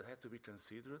issues that had to be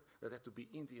considered, that had to be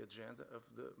in the agenda of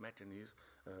the Metternich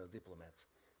diplomats.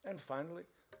 And finally,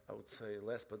 I would say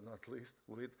last but not least,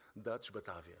 with Dutch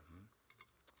Batavia.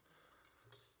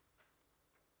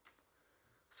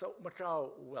 So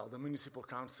Macau, well, the Municipal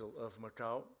Council of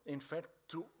Macau, in fact,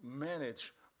 to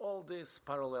manage all this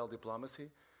parallel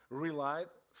diplomacy, relied,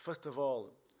 first of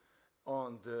all,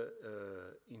 on the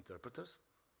interpreters.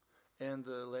 And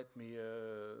let me,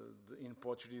 in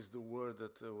Portuguese, the word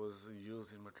that was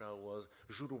used in Macau was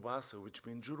jurubasa, which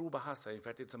means jurubahasa. In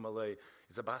fact, it's a Malay,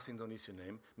 it's a Bahasa Indonesia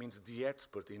name, means the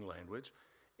expert in language.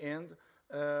 And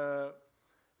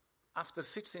after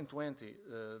 1620,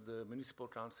 the Municipal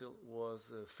Council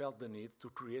felt the need to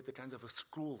create a kind of a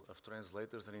school of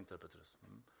translators and interpreters.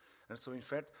 And so, in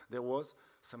fact, there was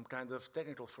some kind of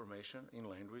technical formation in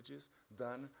languages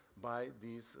done by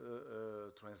these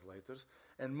translators,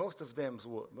 and most of them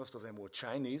were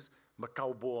Chinese,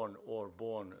 Macau-born or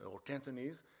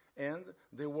Cantonese, and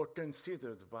they were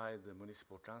considered by the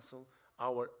Municipal Council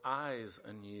our eyes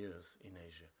and ears in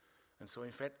Asia. And so,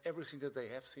 in fact, everything that they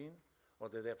have seen or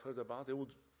that they have heard about, they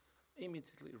would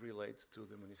immediately relate to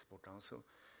the Municipal Council,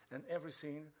 and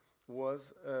everything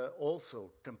was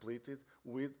also completed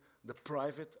with the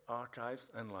private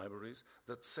archives and libraries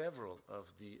that several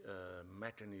of the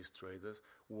Metternich traders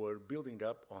were building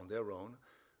up on their own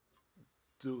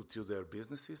due to their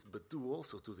businesses, but due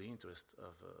also to the interest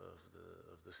of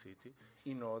the city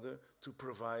in order to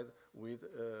provide with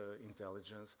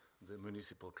intelligence the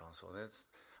Municipal Council. That's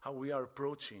how we are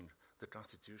approaching the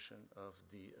constitution of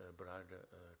the Braga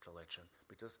collection,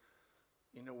 because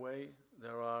in a way,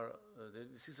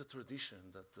 this is a tradition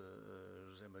that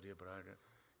José Maria Braga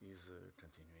is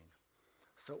continuing.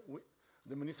 So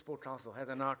the Municipal Council had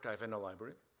an archive and a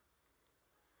library.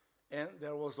 And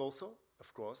there was also,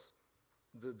 of course,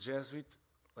 the Jesuit,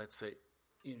 let's say,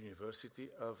 University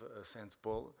of St.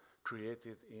 Paul,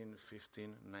 created in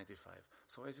 1595.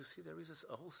 So as you see, there is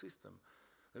a whole system.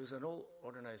 There is an whole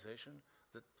organization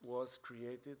that was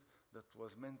created, that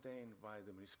was maintained by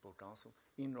the Municipal Council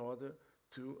in order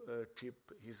to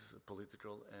keep his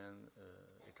political and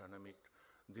economic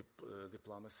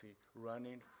diplomacy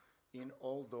running in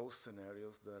all those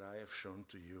scenarios that I have shown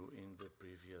to you in the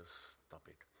previous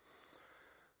topic.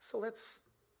 So let's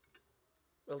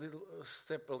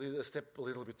step a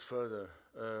little bit further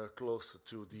closer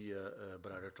to the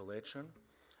Braga collection,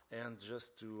 and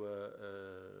just to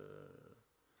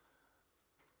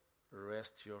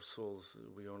rest your souls,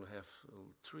 we only have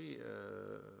 3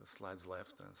 slides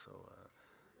left, and so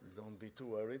don't be too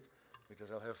worried, because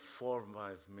I'll have 4 or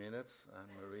 5 minutes. And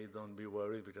Marie, don't be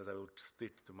worried, because I will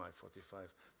stick to my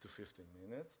 45 to 15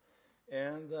 minutes.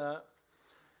 And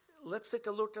let's take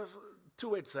a look at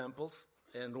 2 examples,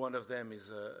 and one of them is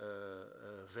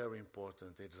a very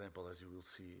important example, as you will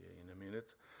see in a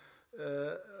minute,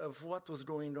 of what was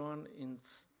going on in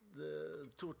the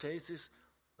 2 cases,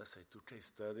 let's say 2 case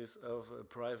studies of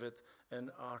private and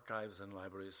archives and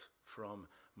libraries from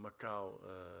Macau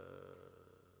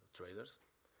traders,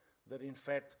 that in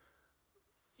fact,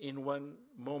 in one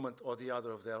moment or the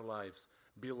other of their lives,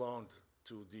 belonged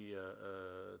to the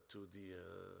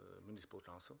Municipal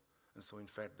Council. And so, in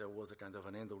fact, there was a kind of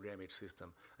an endogamic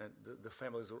system. And the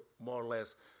families were more or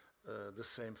less the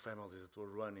same families that were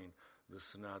running the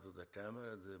Senado da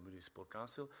Câmara, the Municipal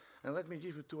Council. And let me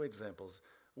give you 2 examples.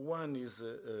 One is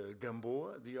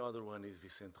Gamboa, the other one is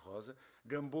Vicente Rosa.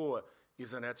 Gamboa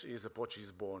is a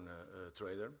Portuguese-born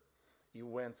trader. He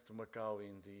went to Macau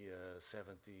in the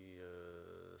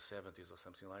 70s or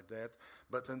something like that.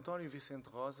 But Antonio Vicente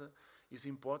Rosa is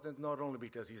important not only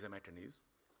because he's a Metternich.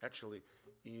 Actually,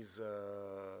 he's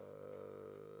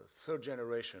 3rd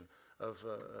generation of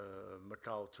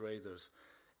Macau traders.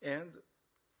 And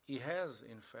he has,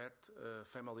 in fact,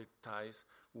 family ties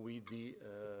with the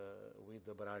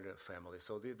Braga family.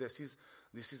 So this is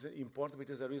important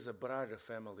because there is a Braga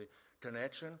family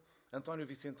connection. Antonio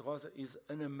Vicente Rosa is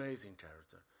an amazing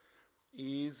character.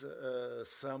 He is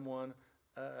someone,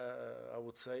 I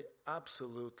would say,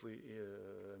 absolutely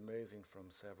amazing from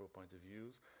several points of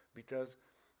views, because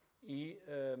he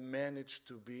managed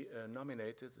to be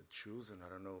nominated, chosen, I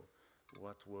don't know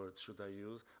what word should I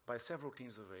use, by several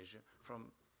kings of Asia,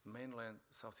 from mainland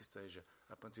Southeast Asia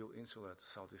up until insular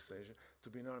Southeast Asia, to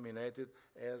be nominated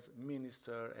as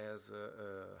minister, as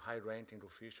a high-ranking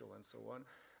official, and so on.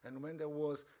 And when there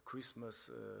was Christmas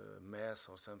mass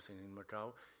or something in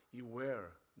Macau, he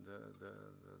wear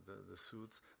the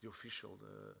suits, the official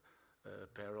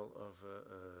apparel of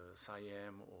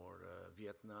Siam or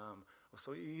Vietnam.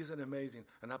 So he is an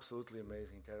absolutely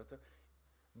amazing character.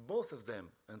 Both of them,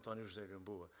 António José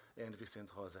Gamboa and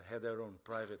Vicente Rosa, had their own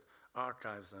private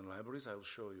archives and libraries. I will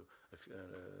show you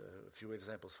a few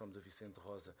examples from the Vicente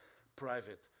Rosa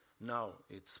private. Now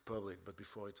it's public, but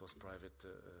before it was private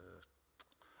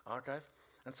archive.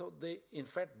 And so they, in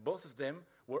fact, both of them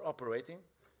were operating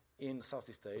in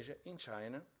Southeast Asia, in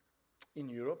China, in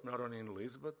Europe, not only in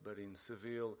Lisbon, but in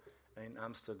Seville, in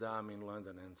Amsterdam, in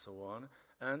London, and so on,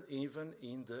 and even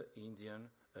in the Indian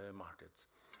markets.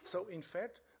 So, in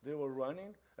fact, they were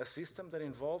running a system that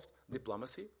involved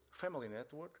diplomacy, family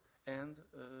network, and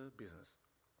business.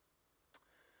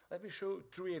 Let me show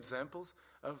 3 examples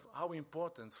of how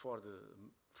important for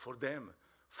them,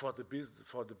 for the business,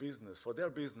 for their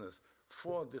business,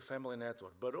 for the family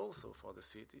network, but also for the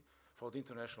city, for the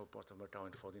International Port of Macau,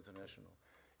 and for the international,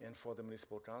 and for the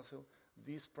municipal council,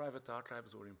 these private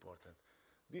archives were important.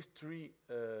 These 3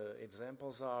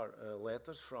 examples are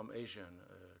letters from Asian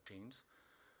kings.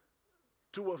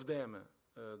 2 of them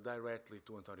directly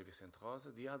to António Vicente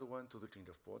Rosa, the other one to the King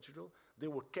of Portugal. They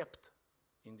were kept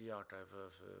in the archive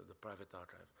of the private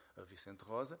archive of Vicente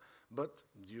Rosa, but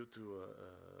due to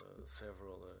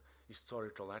several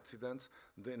historical accidents,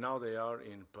 now they are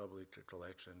in public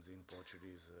collections in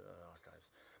Portuguese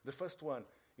archives. The first one,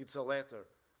 it's a letter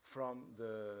from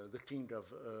the King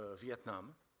of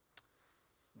Vietnam,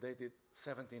 dated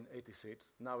 1786.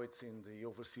 Now it's in the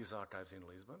overseas archives in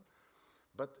Lisbon.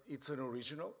 But it's an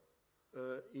original.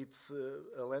 It's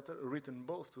a letter written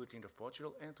both to the King of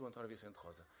Portugal and to António Vicente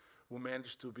Rosa, who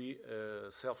managed to be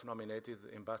self-nominated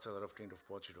ambassador of King of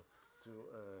Portugal to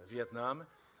Vietnam.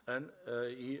 And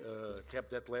he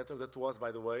kept that letter that was,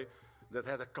 by the way, that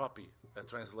had a copy, a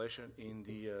translation in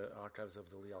the archives of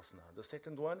the Leal Senado. The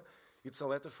second one, it's a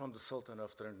letter from the Sultan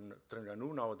of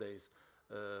Terengganu, nowadays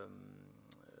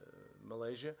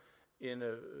Malaysia, in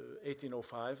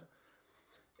 1805.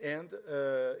 And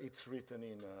it's written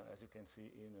in, as you can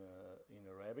see, in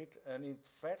Arabic. And in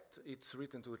fact, it's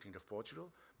written to the King of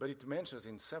Portugal, but it mentions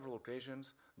in several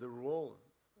occasions the role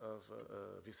of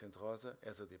Vicente Rosa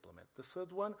as a diplomat. The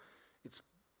third one, it's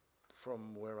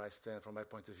from where I stand, from my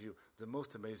point of view, the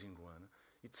most amazing one.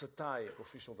 It's a Thai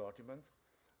official document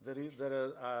that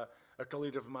a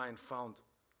colleague of mine found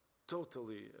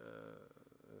totally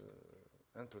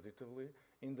unpredictably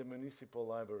in the municipal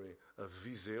library of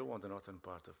Viseu on the northern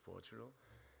part of Portugal.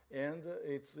 And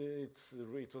it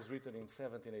was written in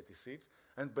 1786,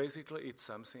 and basically it's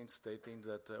something stating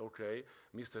that, okay,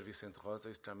 Mr. Vicente Rosa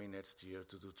is coming next year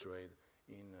to do trade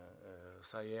in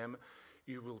Siam.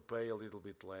 He will pay a little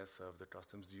bit less of the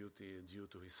customs duty due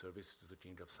to his service to the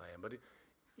King of Siam. But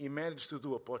he managed to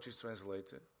do a Portuguese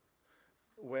translation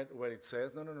where it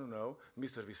says, no,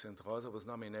 Mr. Vicente Rosa was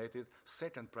nominated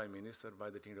second Prime Minister by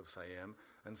the King of Siam,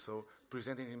 and so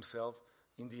presenting himself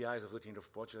in the eyes of the King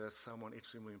of Portugal as someone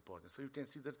extremely important. So you can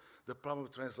see that the problem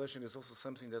with translation is also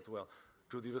something that, well,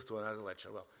 could lead us to another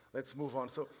lecture. Well, let's move on.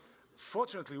 So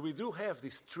fortunately, we do have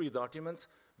these 3 documents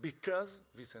because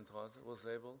Vicente Rosa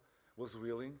was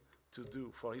willing to do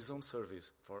for his own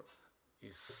service, for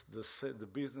the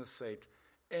business sake,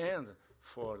 and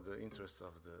for the interests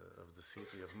of the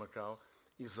city of Macau,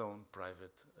 his own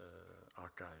private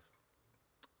archive.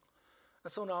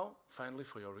 And so now, finally,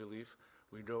 for your relief,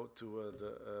 we go to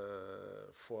the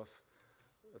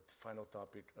final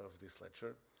topic of this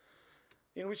lecture,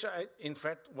 in which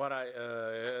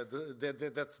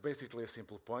that's basically a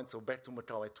simple point. So back to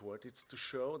Macau at Work, it's to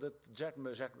show that Jack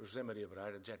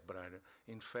Braga,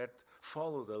 in fact,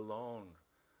 followed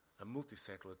a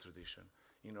multi-secular tradition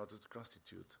in order to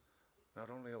constitute not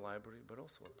only a library, but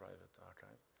also a private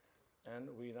archive. And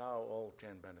we now all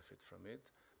can benefit from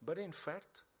it. But in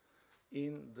fact,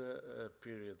 in the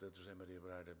period that José Maria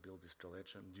Braga built this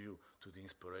collection, due to the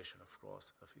inspiration, of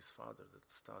course, of his father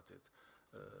that started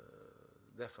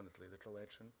definitely the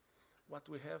collection, what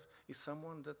we have is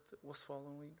someone that was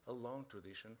following a long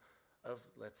tradition of,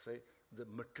 let's say, the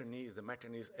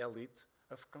Macanese elite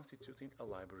of constituting a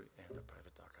library and a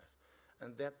private archive.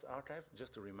 And that archive,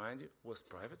 just to remind you, was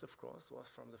private, of course, was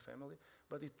from the family,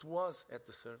 but it was at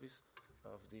the service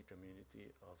of the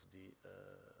community of the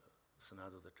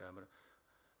Senado da Câmara,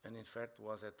 and in fact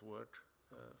was at work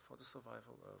for the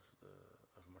survival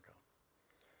of Macau.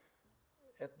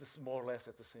 More or less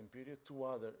at the same period, 2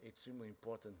 other extremely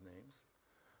important names,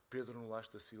 Pedro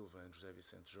Nolasco da Silva and José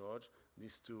Vicente Jorge,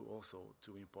 these 2 also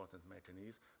 2 important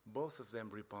Macanese, both of them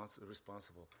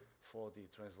responsible for the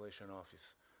translation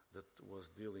office that was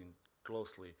dealing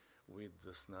closely with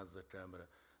the Senado da Câmara,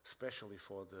 especially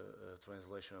for the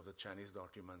translation of the Chinese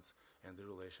documents and the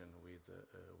relation with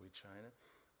China.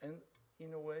 And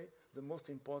in a way, the most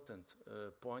important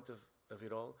point of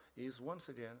it all is, once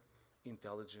again,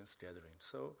 intelligence gathering.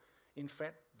 So, in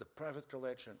fact, the private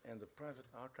collection and the private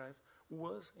archive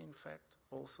was, in fact,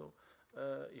 also,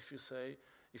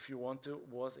 if you want to,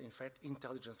 was, in fact,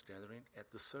 intelligence gathering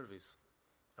at the service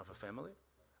of a family,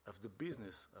 of the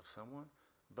business of someone,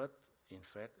 but, in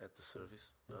fact, at the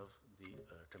service of the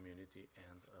community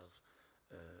and of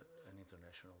an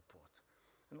international port.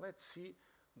 And let's see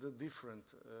the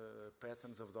different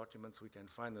patterns of documents we can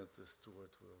find. That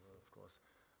Stuart will, of course,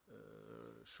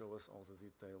 show us all the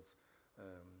details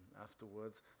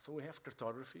afterwards. So we have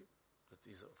cartography, that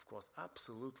is, of course,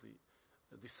 absolutely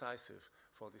decisive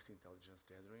for this intelligence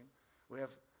gathering. We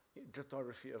have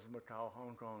cartography of Macau,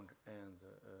 Hong Kong, and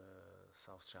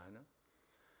South China.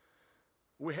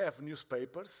 We have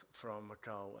newspapers from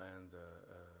Macau and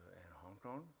Hong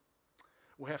Kong.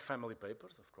 We have family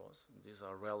papers, of course. These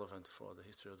are relevant for the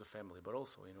history of the family, but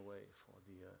also, in a way, for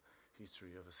the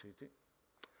history of a city.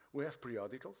 We have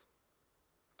periodicals.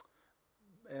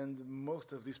 And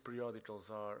most of these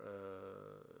periodicals are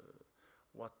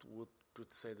what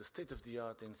could say the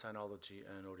state-of-the-art in sinology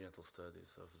and Oriental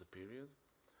studies of the period.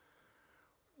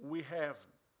 We have,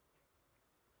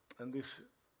 and this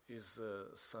is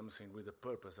something with a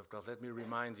purpose, of course, let me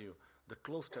remind you, the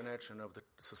close connection of the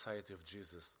Society of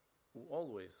Jesus,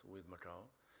 always with Macau.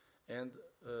 And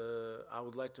I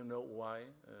would like to know why,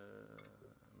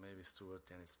 maybe Stuart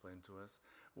can explain to us,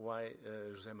 why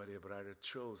José Maria Braga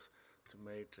chose to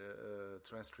make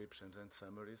transcriptions and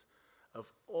summaries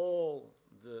of all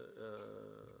the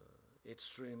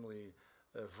extremely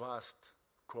vast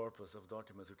corpus of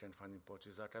documents you can find in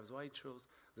Portuguese archives. Why he chose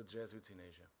the Jesuits in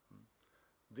Asia.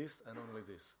 This and only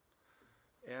this.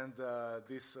 And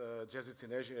these Jesuits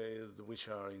in Asia, which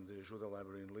are in the Juda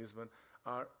Library in Lisbon,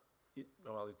 are,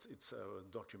 it's a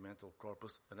documental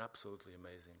corpus, an absolutely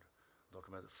amazing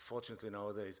document. Fortunately,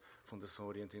 nowadays, Fundação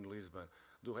Oriente in Lisbon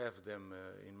do have them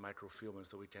in microfilm, and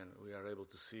so we are able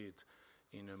to see it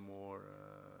in a more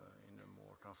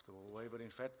comfortable way. But in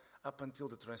fact, up until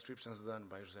the transcriptions done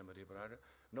by José Maria Braga,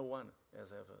 no one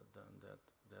has ever done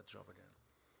that job again.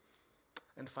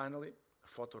 And finally,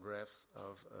 photographs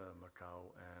of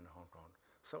Macau and Hong Kong.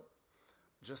 So,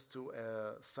 just to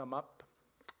sum up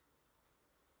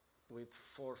with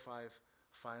 4 or 5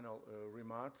 final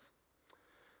remarks.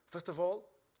 First of all,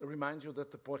 remind you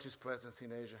that the Portuguese presence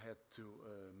in Asia had 2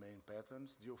 main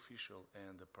patterns, the official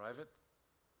and the private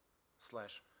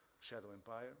 / shadow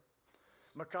empire.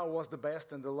 Macau was the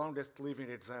best and the longest living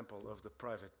example of the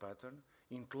private pattern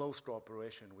in close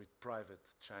cooperation with private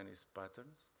Chinese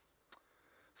patterns.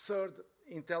 Third,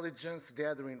 intelligence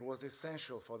gathering was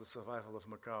essential for the survival of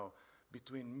Macau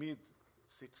between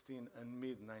mid-16th and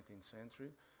mid-19th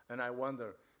century. And I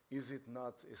wonder, is it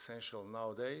not essential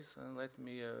nowadays? And let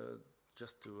me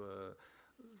just to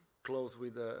close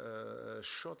with a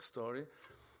short story.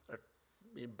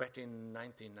 Back in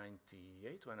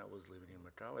 1998, when I was living in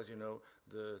Macau, as you know,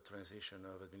 the transition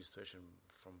of administration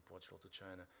from Portugal to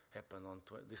China happened on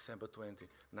December 20,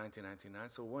 1999,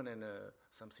 so 1 and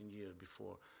something year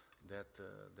before that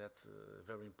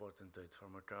very important date for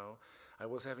Macau. I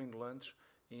was having lunch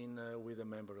with a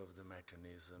member of the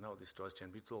Macanese. Now this story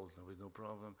can be told with no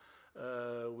problem.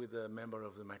 With a member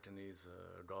of the Macanese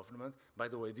government. By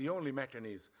the way, the only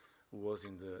Macanese who was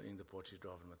in the Portuguese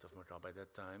government of Macau by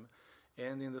that time.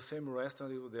 And in the same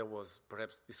restaurant, there was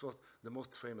this was the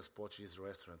most famous Portuguese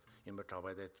restaurant in Macau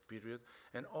by that period.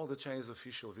 And all the Chinese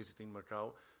officials visiting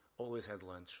Macau always had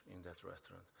lunch in that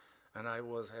restaurant. And I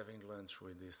was having lunch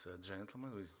with this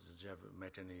gentleman, with the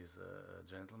Macanese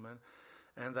gentleman.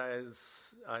 And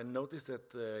I noticed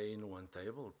that in one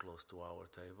table, close to our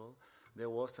table, there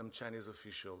was some Chinese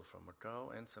official from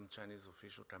Macau and some Chinese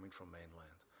official coming from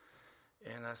mainland.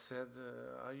 And I said,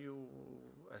 are you,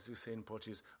 as you say in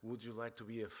Portuguese, would you like to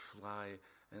be a fly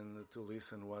and to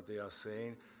listen what they are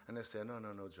saying? And I said, no,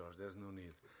 George, there's no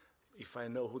need. If I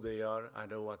know who they are, I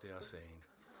know what they are saying.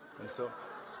 And so,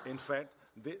 in fact,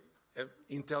 the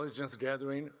intelligence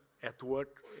gathering at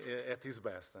work at its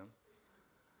best.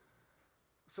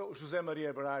 So José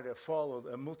Maria Braga followed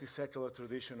a multi-secular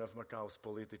tradition of Macau's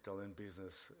political and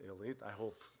business elite. I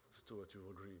hope, Stuart, you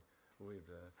agree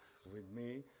with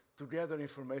me. To gather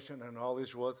information and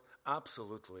knowledge was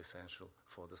absolutely essential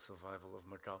for the survival of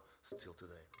Macau still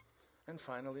today. And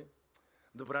finally,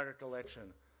 the Braga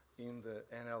collection in the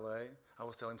NLA. I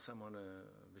was telling someone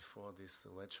before this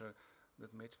lecture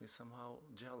that makes me somehow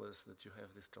jealous that you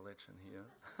have this collection here.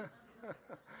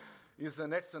 is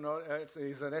an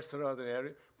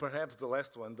extraordinary, perhaps the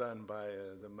last one done by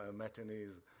the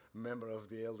Macanese member of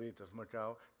the elite of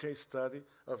Macau, case study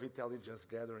of intelligence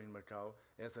gathering in Macau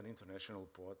as an international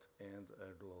port and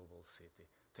a global city.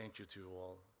 Thank you to you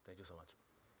all. Thank you so much.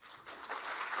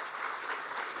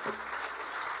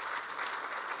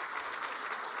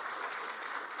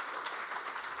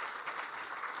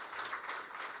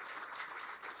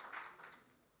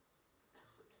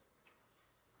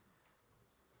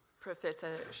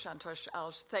 Professor Santosh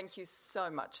Alsh, thank you so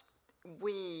much.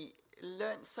 We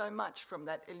learnt so much from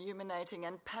that illuminating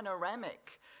and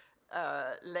panoramic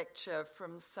lecture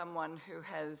from someone who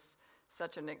has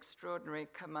such an extraordinary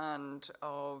command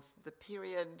of the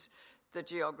period, the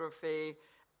geography,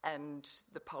 and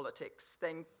the politics.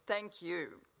 Thank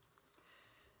you.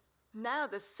 Now,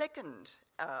 the second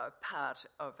part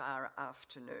of our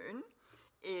afternoon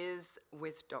is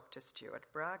with Dr. Stuart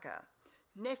Braga,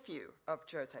 nephew of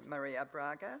Jose Maria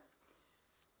Braga.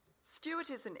 Stuart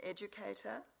is an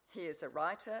educator, he is a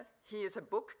writer, he is a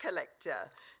book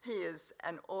collector, he is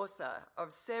an author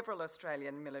of several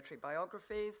Australian military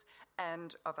biographies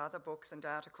and of other books and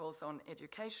articles on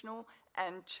educational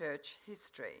and church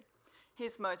history.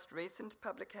 His most recent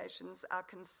publications are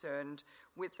concerned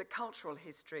with the cultural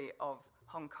history of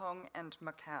Hong Kong and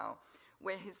Macau,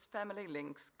 where his family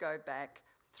links go back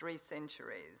 3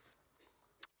 centuries.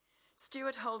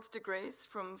 Stuart holds degrees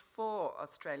from 4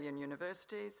 Australian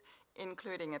universities,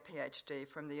 including a PhD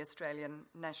from the Australian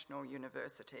National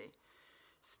University.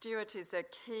 Stuart is a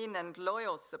keen and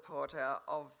loyal supporter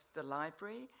of the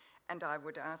library, and I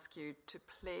would ask you to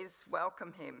please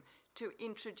welcome him to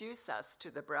introduce us to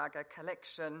the Braga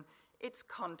collection, its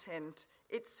content,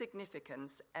 its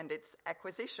significance, and its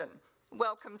acquisition.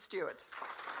 Welcome, Stuart.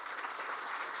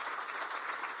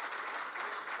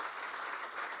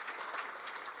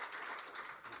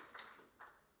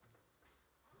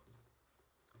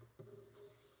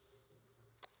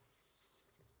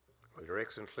 Well, Your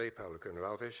Excellency, Paulo Cunha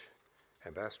Alves,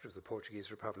 Ambassador of the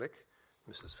Portuguese Republic,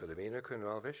 Mrs. Filomena Cunha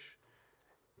Alves,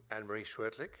 Anne-Marie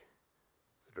Schwertlich,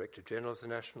 the Director General of the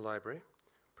National Library,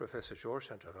 Professor Jorge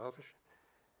Santos Alves,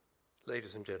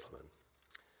 ladies and gentlemen.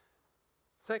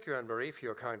 Thank you, Anne-Marie, for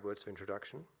your kind words of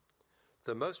introduction.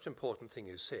 The most important thing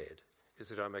you said is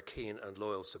that I'm a keen and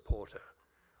loyal supporter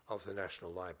of the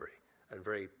National Library, and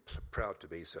very proud to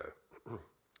be so.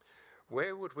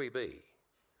 Where would we be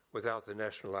without the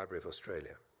National Library of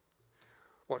Australia?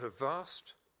 What a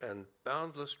vast and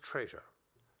boundless treasure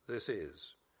this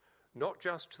is, not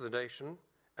just to the nation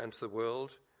and to the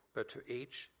world, but to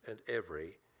each and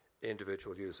every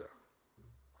individual user.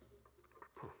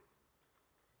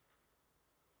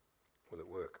 Will it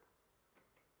work?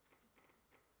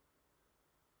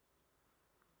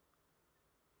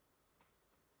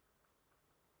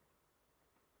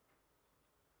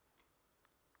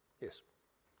 Yes.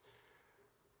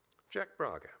 Jack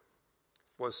Braga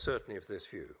was certainly of this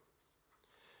view.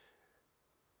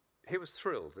 He was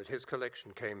thrilled that his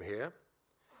collection came here,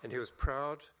 and he was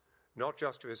proud not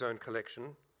just of his own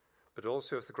collection, but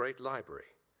also of the great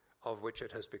library of which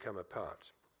it has become a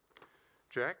part.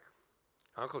 Jack,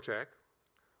 Uncle Jack,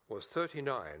 was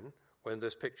 39 when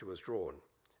this picture was drawn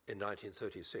in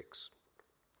 1936.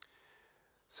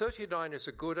 39 is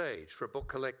a good age for a book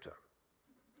collector.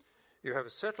 You have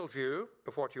a settled view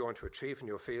of what you want to achieve in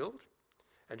your field,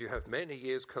 and you have many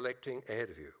years collecting ahead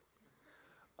of you.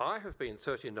 I have been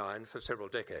 39 for several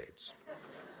decades,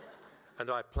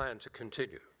 and I plan to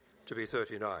continue to be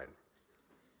 39.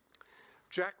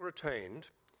 Jack retained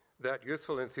that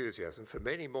youthful enthusiasm for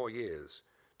many more years,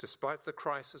 despite the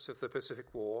crisis of the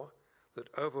Pacific War that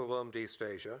overwhelmed East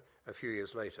Asia a few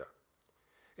years later.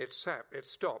 It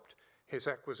stopped his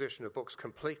acquisition of books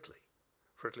completely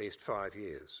for at least 5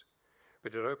 years,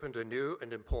 but it opened a new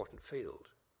and important field,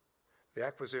 the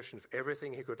acquisition of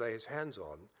everything he could lay his hands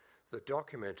on that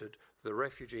documented the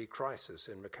refugee crisis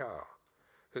in Macau,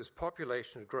 whose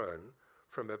population had grown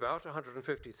from about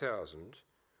 150,000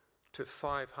 to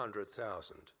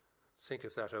 500,000. Think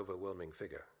of that overwhelming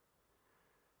figure.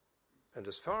 And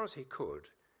as far as he could,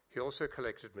 he also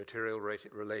collected material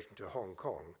relating to Hong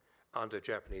Kong under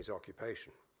Japanese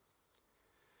occupation.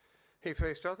 He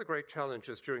faced other great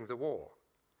challenges during the war: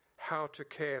 how to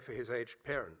care for his aged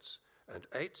parents and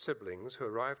 8 siblings who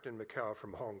arrived in Macau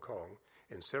from Hong Kong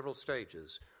in several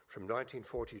stages from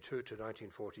 1942 to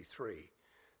 1943,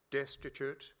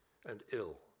 destitute and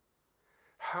ill.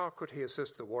 How could he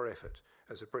assist the war effort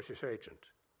as a British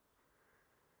agent?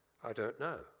 I don't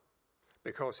know,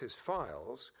 because his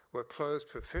files were closed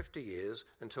for 50 years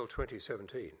until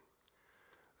 2017.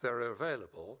 They're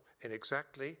available in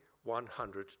exactly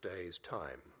 100 days'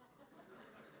 time.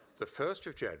 The 1st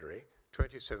of January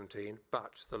 2017,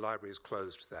 but the library is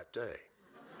closed that day.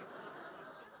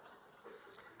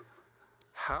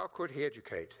 How could he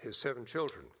educate his 7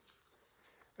 children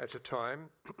at a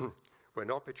time when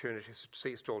opportunities had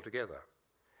ceased altogether,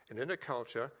 and in a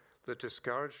culture that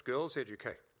discouraged girls'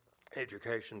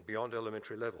 education beyond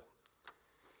elementary level?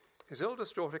 His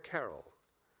eldest daughter, Carol,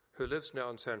 who lives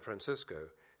now in San Francisco,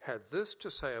 had this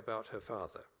to say about her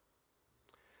father: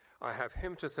 I have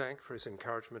him to thank for his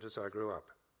encouragement as I grew up.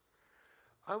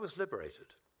 I was liberated,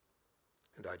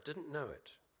 and I didn't know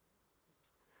it.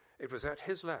 It was at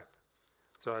his lap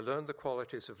that I learned the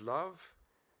qualities of love,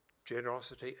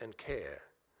 generosity, and care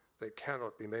that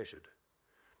cannot be measured.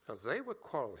 Now, they were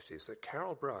qualities that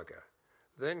Carol Braga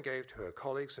then gave to her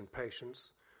colleagues and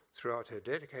patients throughout her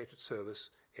dedicated service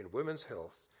in women's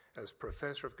health as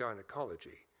Professor of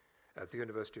Gynecology at the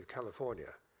University of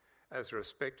California, as a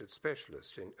respected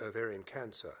specialist in ovarian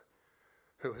cancer,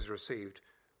 who has received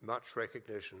much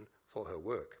recognition for her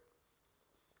work.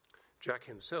 Jack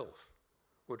himself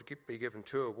would be given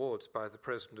 2 awards by the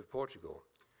President of Portugal.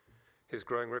 His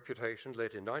growing reputation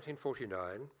led in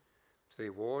 1949 to the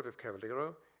award of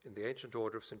Cavaleiro in the Ancient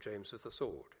Order of St. James of the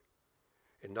Sword.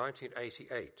 In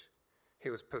 1988, he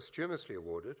was posthumously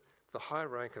awarded the high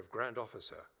rank of Grand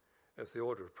Officer of the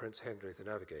Order of Prince Henry the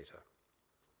Navigator.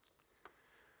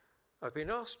 I've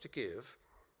been asked to give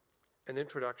an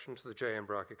introduction to the J.M.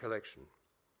 Braga collection.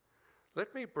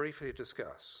 Let me briefly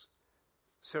discuss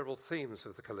several themes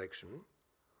of the collection,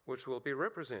 which will be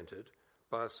represented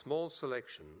by a small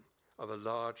selection of a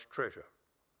large treasure.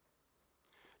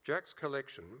 Jack's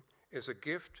collection is a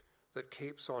gift that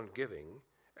keeps on giving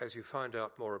as you find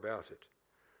out more about it.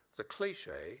 The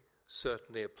cliché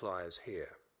certainly applies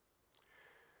here.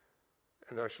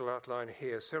 And I shall outline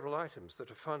here several items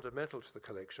that are fundamental to the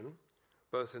collection,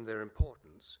 both in their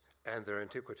importance and their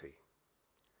antiquity.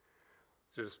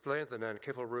 The display in the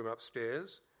Nankival room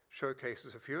upstairs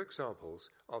showcases a few examples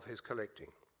of his collecting.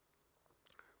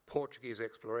 Portuguese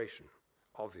exploration,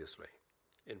 obviously,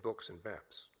 in books and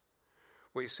maps.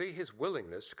 We see his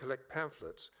willingness to collect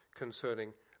pamphlets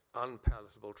concerning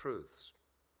unpalatable truths.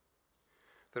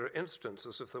 There are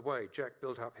instances of the way Jack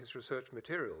built up his research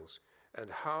materials and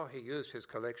how he used his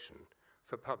collection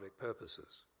for public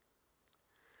purposes.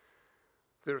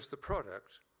 There is the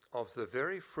product of the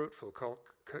very fruitful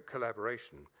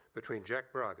collaboration between Jack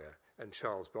Braga and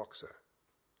Charles Boxer.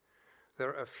 There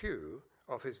are a few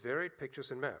of his varied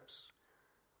pictures and maps,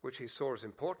 which he saw as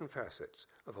important facets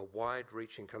of a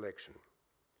wide-reaching collection.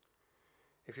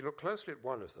 If you look closely at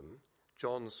one of them,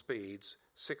 John Speed's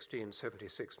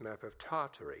 1676 map of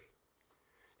Tartary,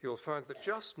 you'll find that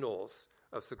just north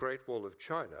of the Great Wall of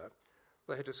China,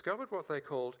 they had discovered what they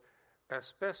called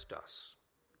asbestos.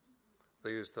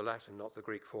 They used the Latin, not the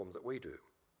Greek form that we do.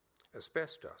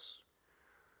 Asbestos,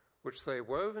 which they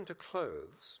wove into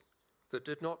clothes that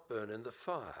did not burn in the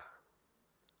fire.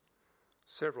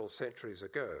 Several centuries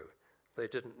ago, they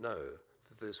didn't know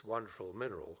that this wonderful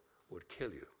mineral would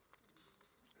kill you.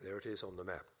 There it is on the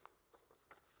map.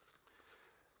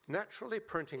 Naturally,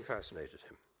 printing fascinated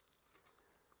him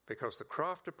because the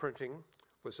craft of printing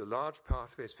was a large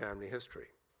part of his family history.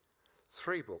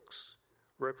 3 books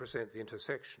represent the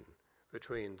intersection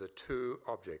between the 2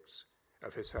 objects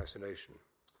of his fascination.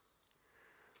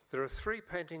 There are 3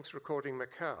 paintings recording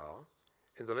Macau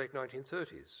in the late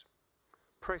 1930s.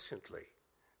 Presciently,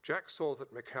 Jack saw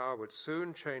that Macau would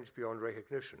soon change beyond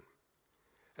recognition,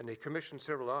 and he commissioned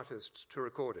several artists to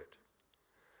record it.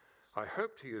 I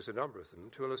hope to use a number of them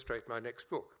to illustrate my next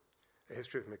book, A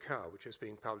History of Macau, which is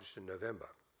being published in November.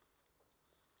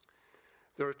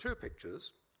 There are 2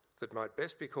 pictures that might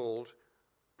best be called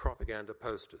propaganda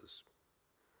posters,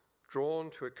 drawn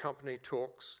to accompany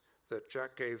talks that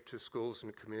Jack gave to schools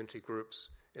and community groups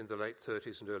in the late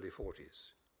 30s and early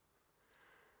 40s.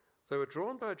 They were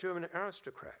drawn by a German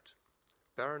aristocrat,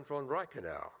 Baron von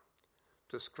Reichenau,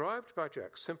 described by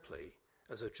Jack simply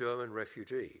as a German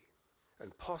refugee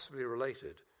and possibly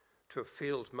related to a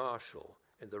field marshal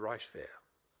in the Reichswehr.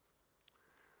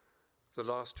 The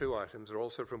last 2 items are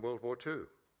also from World War II.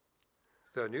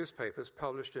 They are newspapers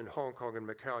published in Hong Kong and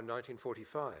Macau in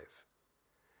 1945,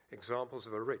 examples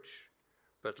of a rich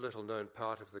but little-known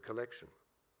part of the collection.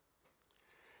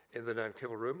 In the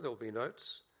Nankival room, there will be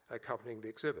notes accompanying the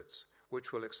exhibits,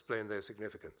 which will explain their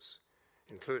significance,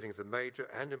 including the major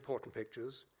and important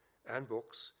pictures and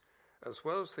books, as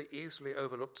well as the easily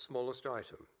overlooked smallest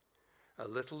item, a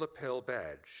little lapel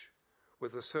badge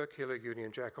with a circular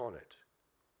Union Jack on it,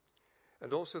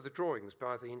 and also the drawings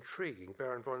by the intriguing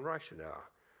Baron von Reichenau,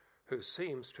 who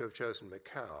seems to have chosen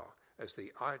Macau as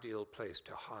the ideal place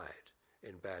to hide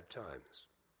in bad times.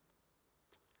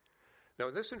 Now,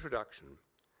 in this introduction,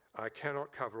 I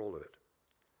cannot cover all of it.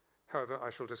 However, I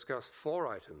shall discuss 4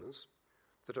 items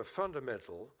that are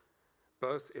fundamental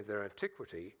both in their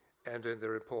antiquity and in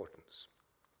their importance.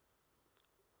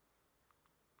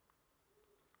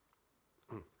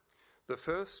 The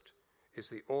first is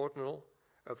the ordinal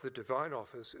of the Divine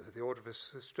Office of the Order of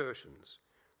Cistercians,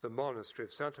 the monastery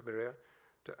of Santa Maria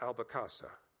de Albacasa.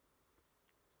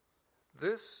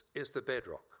 This is the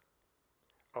bedrock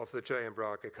of the J. M.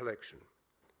 Braga collection.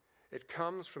 It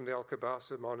comes from the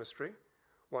Alcobaça monastery,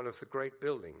 one of the great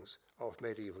buildings of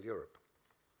medieval Europe.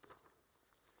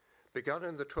 Begun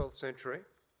in the 12th century,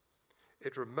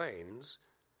 it remains,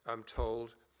 I'm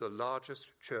told, the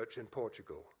largest church in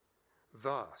Portugal.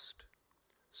 Vast,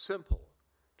 simple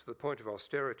to the point of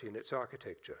austerity in its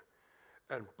architecture,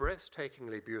 and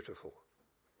breathtakingly beautiful.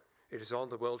 It is on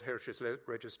the World Heritage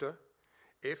Register.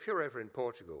 If you're ever in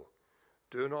Portugal,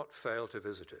 do not fail to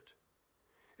visit it.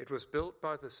 It was built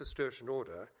by the Cistercian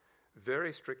order,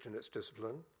 very strict in its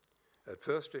discipline, at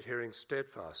first adhering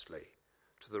steadfastly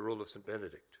to the rule of St.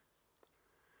 Benedict.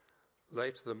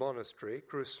 Later, the monastery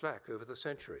grew slack over the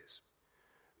centuries.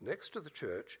 Next to the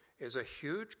church is a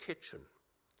huge kitchen.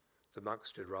 The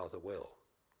monks did rather well.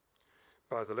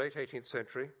 By the late 18th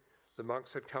century, the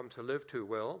monks had come to live too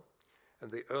well,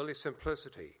 and the early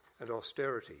simplicity and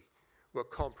austerity were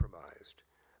compromised,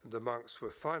 and the monks were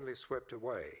finally swept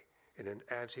away in an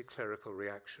anti-clerical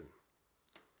reaction.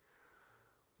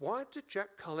 Why did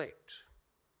Jack collect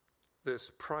this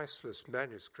priceless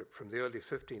manuscript from the early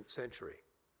 15th century?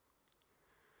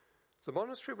 The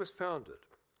monastery was founded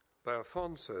by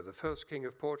Afonso, the first king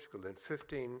of Portugal, in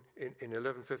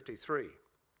 1153,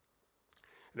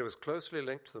 and it was closely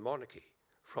linked to the monarchy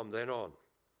from then on.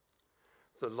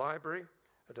 The library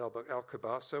at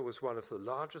Alcobaça was one of the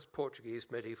largest Portuguese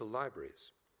medieval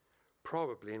libraries,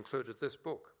 probably included this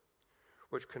book,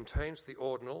 which contains the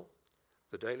ordinal,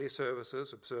 the daily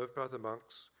services observed by the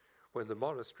monks when the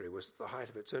monastery was at the height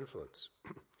of its influence.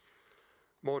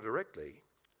 More directly,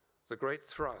 the great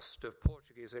thrust of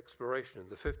Portuguese exploration in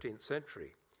the 15th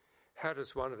century had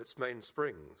as one of its main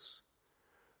springs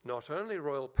not only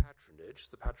royal patronage,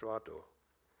 the patroado,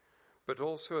 but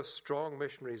also a strong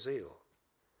missionary zeal,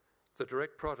 the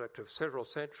direct product of several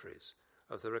centuries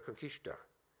of the Reconquista,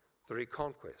 the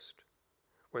Reconquest,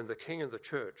 when the king and the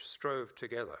church strove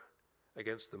together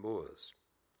against the Moors.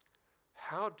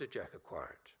 How did Jack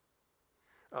acquire it?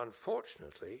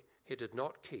 Unfortunately, he did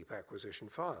not keep acquisition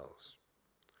files.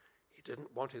 He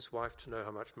didn't want his wife to know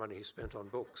how much money he spent on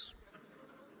books.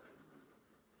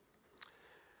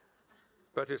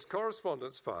 But his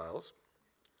correspondence files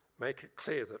make it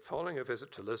clear that following a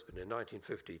visit to Lisbon in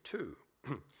 1952,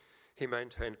 he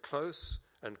maintained close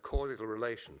and cordial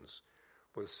relations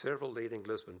with several leading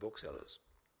Lisbon booksellers.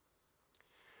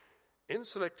 In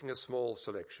selecting a small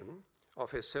selection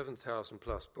of his 7,000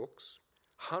 plus books,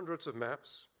 hundreds of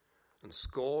maps, and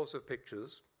scores of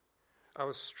pictures, I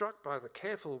was struck by the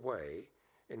careful way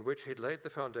in which he'd laid the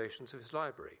foundations of his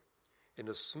library in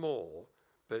a small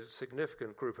but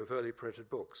significant group of early printed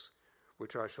books,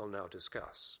 which I shall now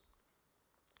discuss.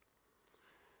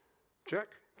 Jack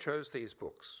chose these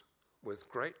books with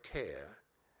great care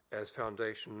as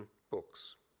foundation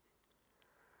books.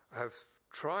 I have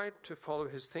tried to follow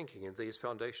his thinking in these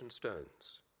foundation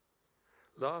stones.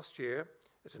 Last year,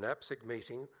 at an APSIG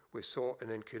meeting, we saw an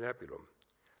incunabulum,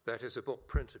 that is, a book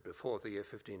printed before the year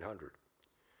 1500.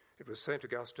 It was St.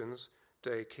 Augustine's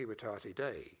De Civitate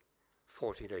Dei,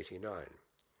 1489.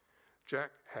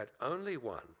 Jack had only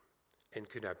one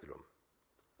incunabulum.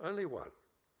 Only one.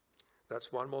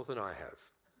 That's one more than I have.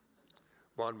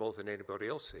 One more than anybody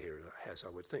else here has, I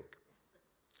would think.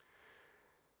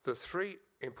 The three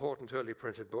important early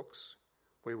printed books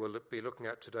we will be looking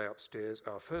at today upstairs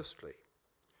are, firstly,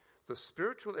 the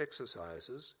Spiritual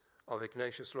Exercises of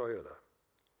Ignatius Loyola,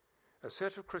 a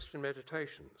set of Christian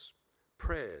meditations,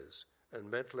 prayers, and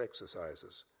mental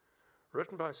exercises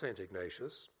written by St.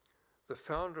 Ignatius, the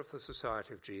founder of the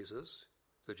Society of Jesus,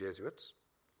 the Jesuits,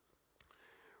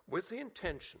 with the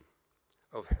intention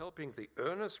of helping the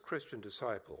earnest Christian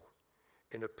disciple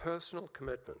in a personal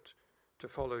commitment to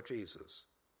follow Jesus.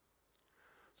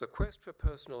 The quest for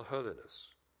personal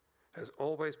holiness has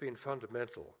always been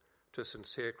fundamental to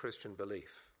sincere Christian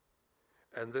belief,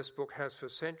 and this book has for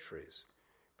centuries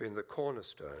been the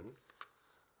cornerstone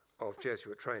of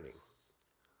Jesuit training.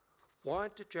 Why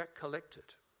did Jack collect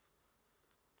it?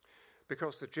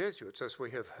 Because the Jesuits, as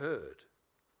we have heard,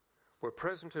 were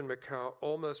present in Macau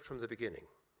almost from the beginning.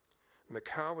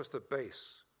 Macau was the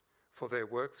base for their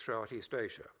work throughout East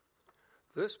Asia.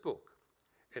 This book,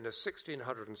 in a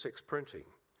 1606 printing,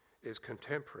 is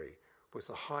contemporary with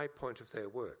the high point of their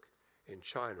work in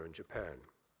China and Japan.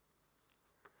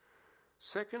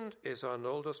 Second is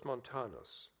Arnoldus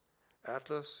Montanus,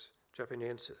 Atlas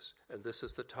Japanensis, and this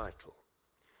is the title.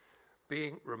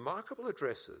 Being remarkable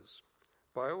addresses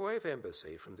by way of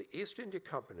embassy from the East India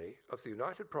Company of the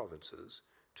United Provinces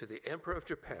to the Emperor of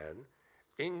Japan,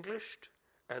 Englished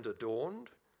and adorned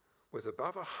with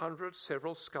above 100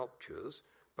 several sculptures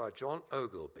by John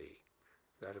Ogilby.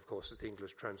 That, of course, is the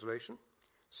English translation.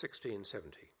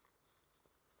 1670.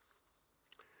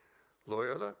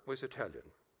 Loyola was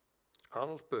Italian.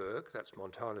 Arnold Berg, that's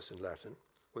Montanus in Latin,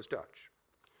 was Dutch.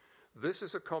 This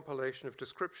is a compilation of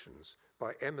descriptions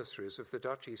by emissaries of the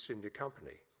Dutch East India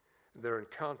Company and their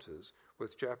encounters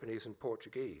with Japanese and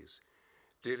Portuguese,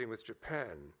 dealing with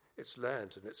Japan, its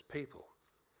land and its people.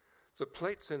 The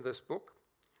plates in this book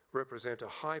represent a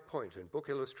high point in book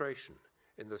illustration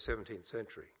in the 17th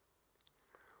century.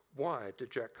 Why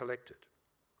did Jack collect it?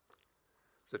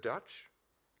 The Dutch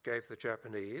gave the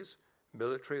Japanese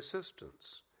military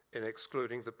assistance in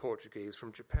excluding the Portuguese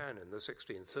from Japan in the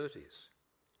 1630s.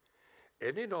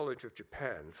 Any knowledge of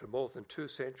Japan for more than 2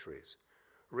 centuries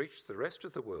reached the rest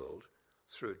of the world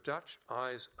through Dutch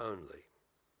eyes only.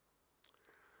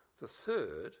 The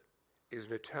third is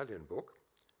an Italian book,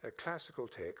 a classical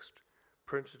text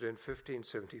printed in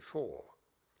 1574.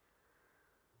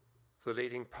 The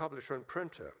leading publisher and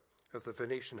printer of the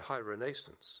Venetian High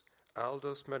Renaissance,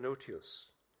 Aldus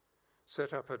Manutius,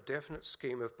 set up a definite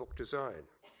scheme of book design.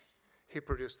 He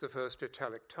produced the first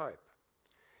italic type.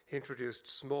 He introduced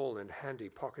small and handy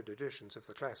pocket editions of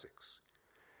the classics,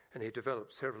 and he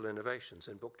developed several innovations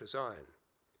in book design.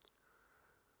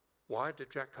 Why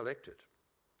did Jack collect it?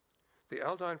 The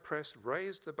Aldine Press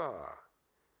raised the bar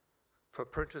for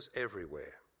printers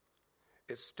everywhere.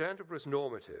 Its standard was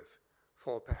normative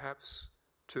for perhaps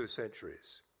 2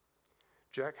 centuries.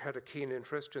 Jack had a keen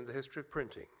interest in the history of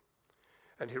printing,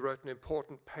 and he wrote an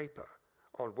important paper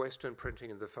on Western printing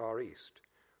in the Far East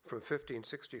from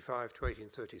 1565 to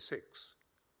 1836.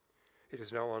 It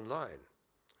is now online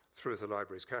through the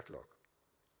library's catalogue.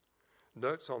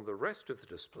 Notes on the rest of the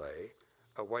display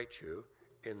await you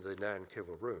in the Nan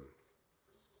Kivell room.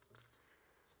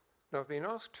 Now, I've been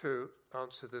asked to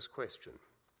answer this question.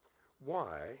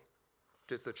 Why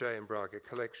did the J.M. Braga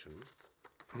collection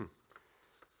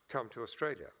come to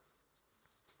Australia?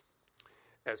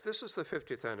 As this is the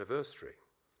 50th anniversary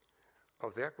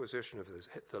of the acquisition of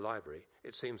the library,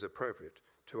 it seems appropriate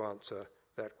to answer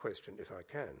that question if I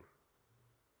can.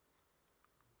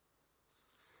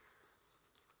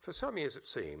 For some years it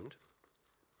seemed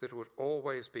that it would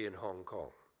always be in Hong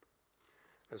Kong.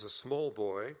 As a small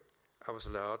boy, I was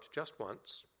allowed just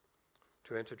once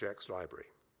to enter Jack's library.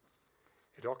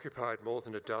 It occupied more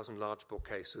than a dozen large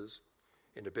bookcases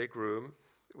in a big room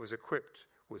that was equipped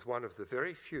with one of the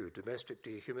very few domestic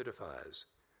dehumidifiers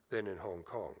then in Hong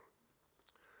Kong.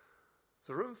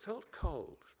 The room felt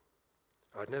cold.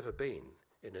 I'd never been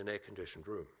in an air-conditioned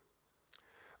room.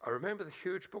 I remember the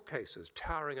huge bookcases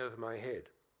towering over my head.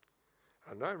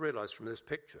 And I realized from this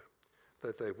picture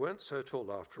that they weren't so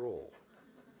tall after all,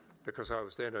 because I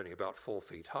was then only about 4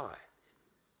 feet high.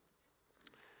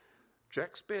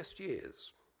 Jack's best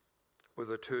years were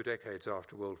the 2 decades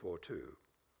after World War II.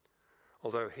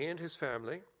 Although he and his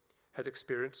family had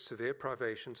experienced severe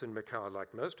privations in Macau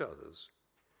like most others,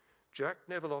 Jack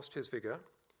never lost his vigour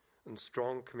and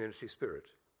strong community spirit.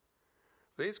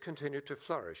 These continued to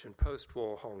flourish in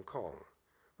post-war Hong Kong,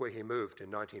 where he moved in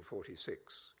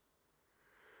 1946.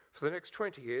 For the next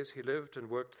 20 years, he lived and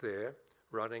worked there,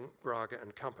 running Braga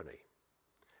and Company,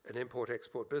 an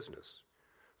import-export business,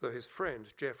 though his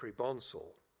friend Geoffrey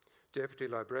Bonsall, deputy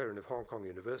librarian of Hong Kong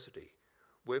University,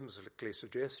 whimsically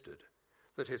suggested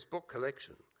that his book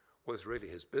collection was really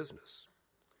his business,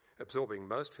 absorbing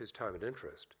most of his time and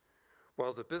interest,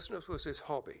 while the business was his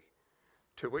hobby,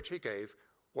 to which he gave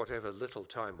whatever little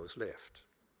time was left.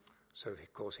 So,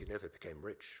 of course, he never became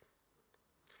rich.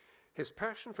 His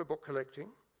passion for book collecting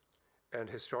and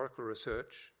historical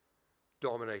research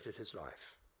dominated his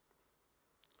life.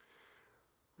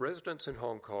 Residence in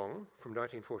Hong Kong from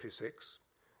 1946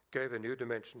 gave a new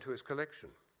dimension to his collection,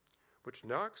 which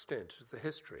now extends to the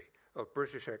history of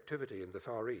British activity in the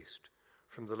Far East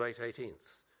from the late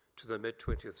 18th to the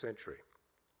mid-20th century.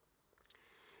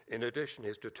 In addition,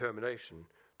 his determination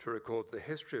to record the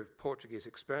history of Portuguese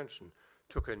expansion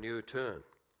took a new turn,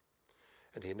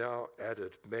 and he now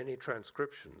added many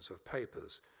transcriptions of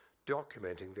papers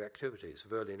documenting the activities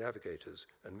of early navigators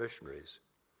and missionaries.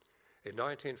 In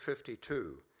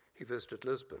 1952, he visited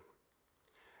Lisbon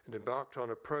and embarked on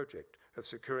a project of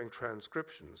securing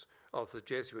transcriptions of the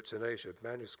Jesuits in Asia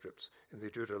manuscripts in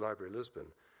the Judo Library, Lisbon.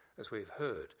 As we've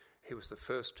heard, he was the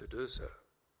first to do so.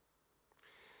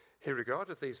 He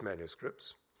regarded these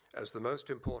manuscripts as the most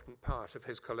important part of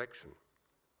his collection.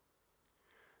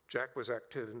 Jack was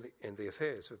active in the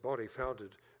affairs of a body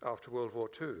founded after World War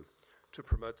II to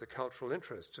promote the cultural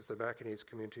interests of the Macanese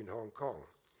community in Hong Kong.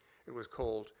 It was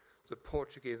called the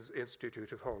Portuguese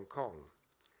Institute of Hong Kong.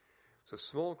 It's a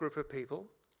small group of people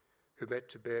who met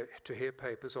to hear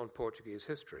papers on Portuguese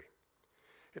history.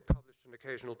 It published an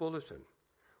occasional bulletin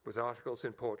with articles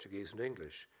in Portuguese and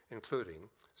English, including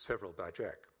several by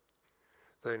Jack.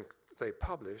 Then they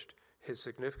published his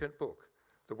significant book,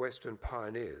 The Western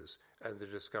Pioneers and the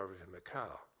Discovery of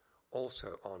Macau,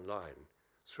 also online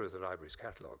through the library's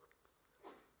catalogue.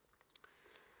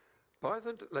 By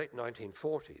the late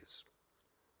 1940s,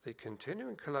 the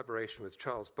continuing collaboration with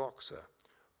Charles Boxer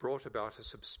brought about a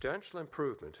substantial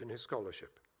improvement in his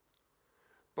scholarship.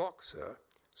 Boxer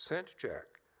sent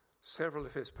Jack several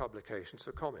of his publications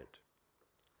for comment.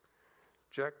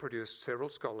 Jack produced several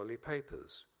scholarly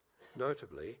papers,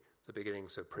 notably the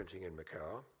beginnings of printing in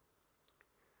Macau.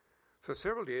 For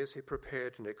several years he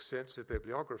prepared an extensive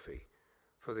bibliography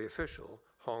for the official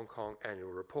Hong Kong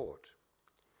annual report.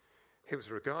 He was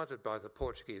regarded by the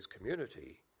Portuguese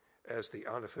community as the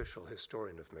unofficial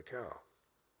historian of Macau.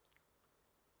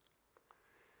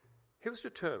 He was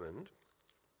determined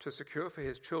to secure for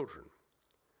his children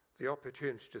the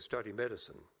opportunity to study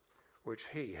medicine, which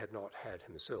he had not had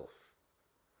himself.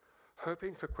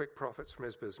 Hoping for quick profits from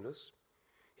his business,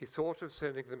 he thought of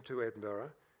sending them to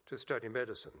Edinburgh to study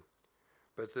medicine,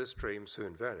 but this dream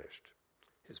soon vanished.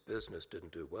 His business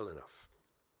didn't do well enough.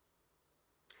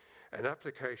 An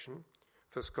application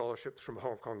for scholarships from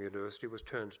Hong Kong University was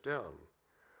turned down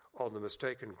on the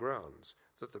mistaken grounds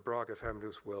that the Braga family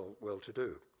was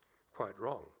well-to-do. Quite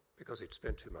wrong, because he'd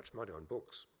spent too much money on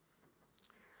books.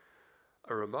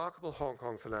 A remarkable Hong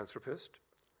Kong philanthropist,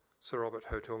 Sir Robert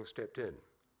Ho Tung, stepped in.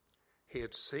 He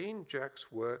had seen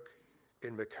Jack's work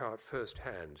in Macau at first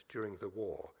hand during the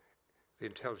war, the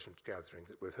intelligence gathering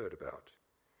that we've heard about,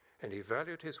 and he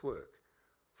valued his work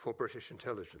for British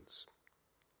intelligence.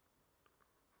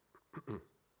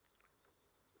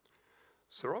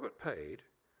 Sir Robert paid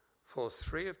for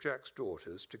 3 of Jack's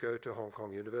daughters to go to Hong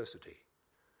Kong University,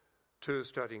 2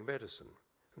 studying medicine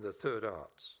and the 3rd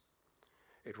arts.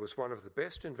 It was one of the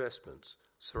best investments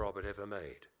Sir Robert ever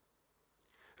made.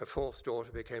 A 4th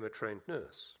daughter became a trained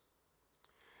nurse.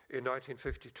 In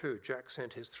 1952, Jack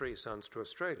sent his 3 sons to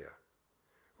Australia,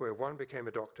 where one became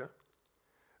a doctor,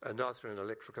 another an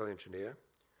electrical engineer,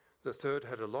 the 3rd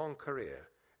had a long career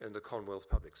in the Commonwealth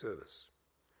Public Service.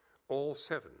 All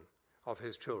 7 of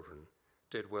his children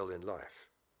did well in life.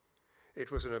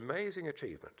 It was an amazing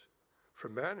achievement for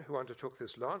a man who undertook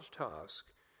this large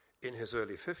task in his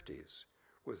early 50s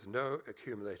with no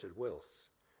accumulated wealth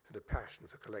and a passion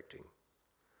for collecting.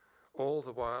 All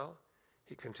the while,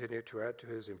 he continued to add to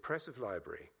his impressive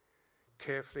library,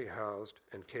 carefully housed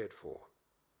and cared for.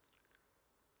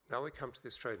 Now we come to the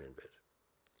Australian bit.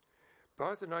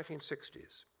 By the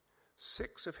 1960s,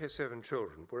 6 of his 7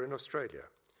 children were in Australia,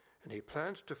 and he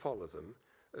planned to follow them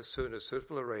as soon as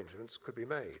suitable arrangements could be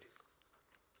made.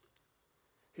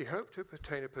 He hoped to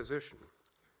obtain a position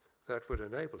that would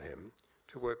enable him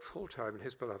to work full-time in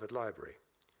his beloved library.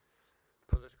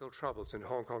 Political troubles in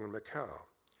Hong Kong and Macau,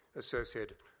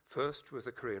 associated first with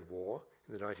the Korean War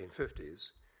in the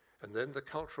 1950s and then the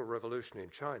Cultural Revolution in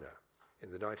China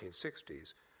in the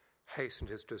 1960s, hastened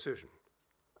his decision.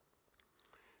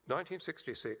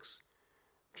 1966,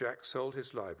 Jack sold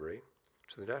his library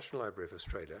to the National Library of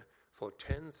Australia for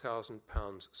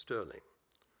 £10,000 sterling,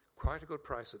 quite a good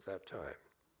price at that time.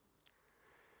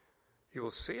 You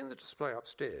will see in the display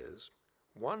upstairs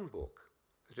one book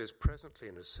that is presently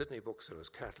in a Sydney bookseller's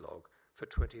catalogue for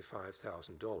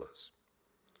 $25,000.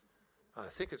 I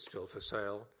think it's still for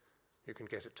sale. You can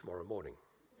get it tomorrow morning.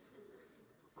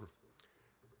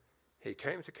 He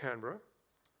came to Canberra,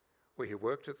 where he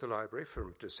worked at the library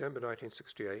from December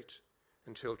 1968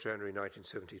 until January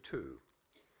 1972,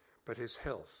 but his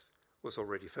health was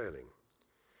already failing.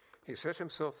 He set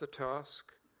himself the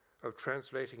task of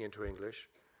translating into English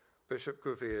Bishop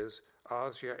Gouvier's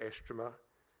Asia Estrema,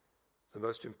 the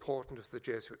most important of the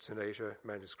Jesuits in Asia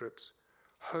manuscripts,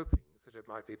 hoping that it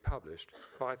might be published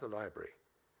by the library,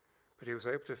 but he was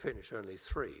able to finish only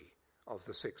 3 of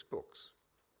the 6 books.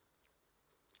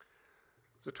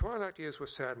 The twilight years were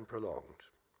sad and prolonged.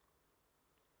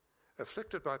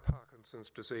 Afflicted by Parkinson's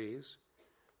disease,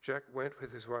 Jack went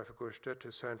with his wife Augusta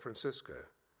to San Francisco,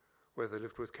 where they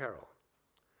lived with Carol.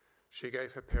 She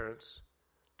gave her parents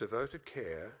devoted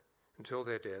care until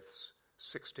their deaths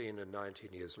 16 and 19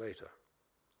 years later.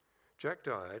 Jack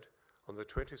died on the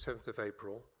 27th of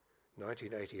April,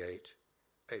 1988,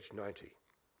 aged 90.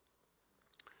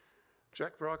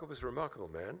 Jack Braga was a remarkable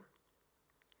man.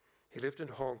 He lived in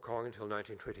Hong Kong until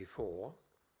 1924.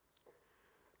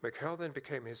 Macau then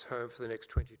became his home for the next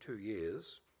 22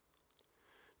 years.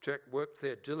 Jack worked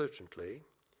there diligently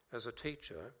as a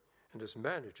teacher and as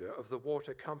manager of the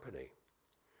water company,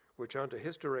 which under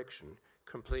his direction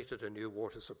completed a new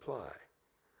water supply,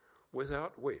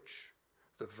 without which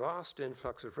the vast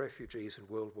influx of refugees in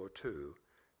World War II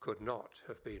could not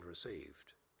have been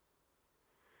received.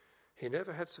 He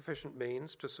never had sufficient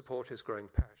means to support his growing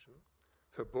passion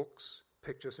for books,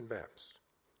 pictures and maps,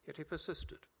 yet he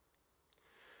persisted.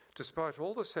 Despite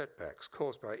all the setbacks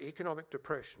caused by economic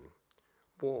depression,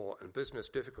 war and business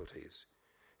difficulties,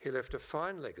 he left a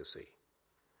fine legacy,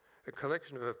 a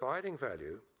collection of abiding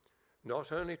value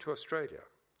not only to Australia,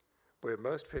 where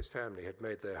most of his family had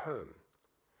made their home,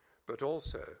 but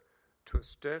also to a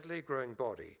steadily growing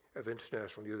body of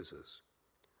international users.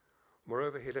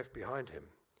 Moreover, he left behind him,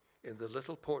 in the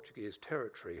little Portuguese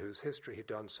territory whose history he'd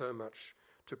done so much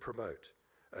to promote,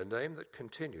 a name that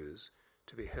continues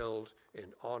to be held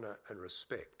in honour and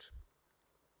respect.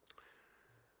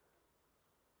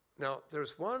 Now,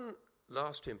 there's one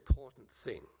last important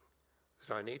thing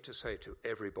that I need to say to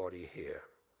everybody here.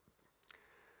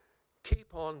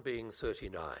 Keep on being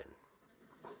 39.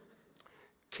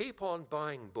 Keep on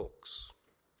buying books.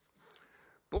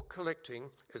 Book collecting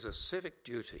is a civic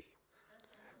duty,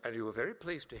 and you were very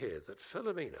pleased to hear that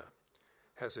Philomena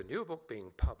has a new book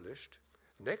being published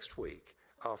next week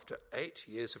after 8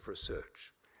 years of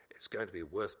research. It's going to be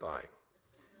worth buying.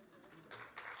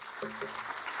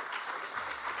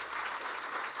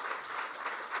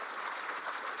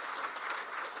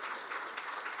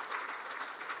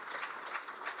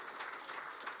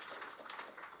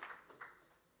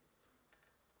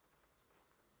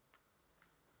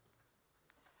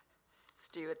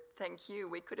 Stuart, thank you.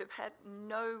 We could have had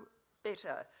no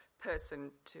better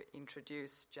person to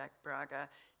introduce Jack Braga,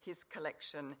 his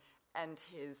collection and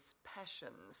his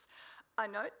passions. I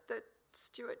note that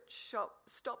Stuart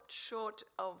stopped short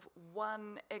of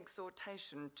one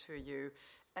exhortation to you,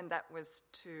 and that was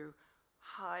to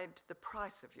hide the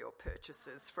price of your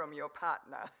purchases from your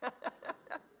partner.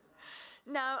 Now,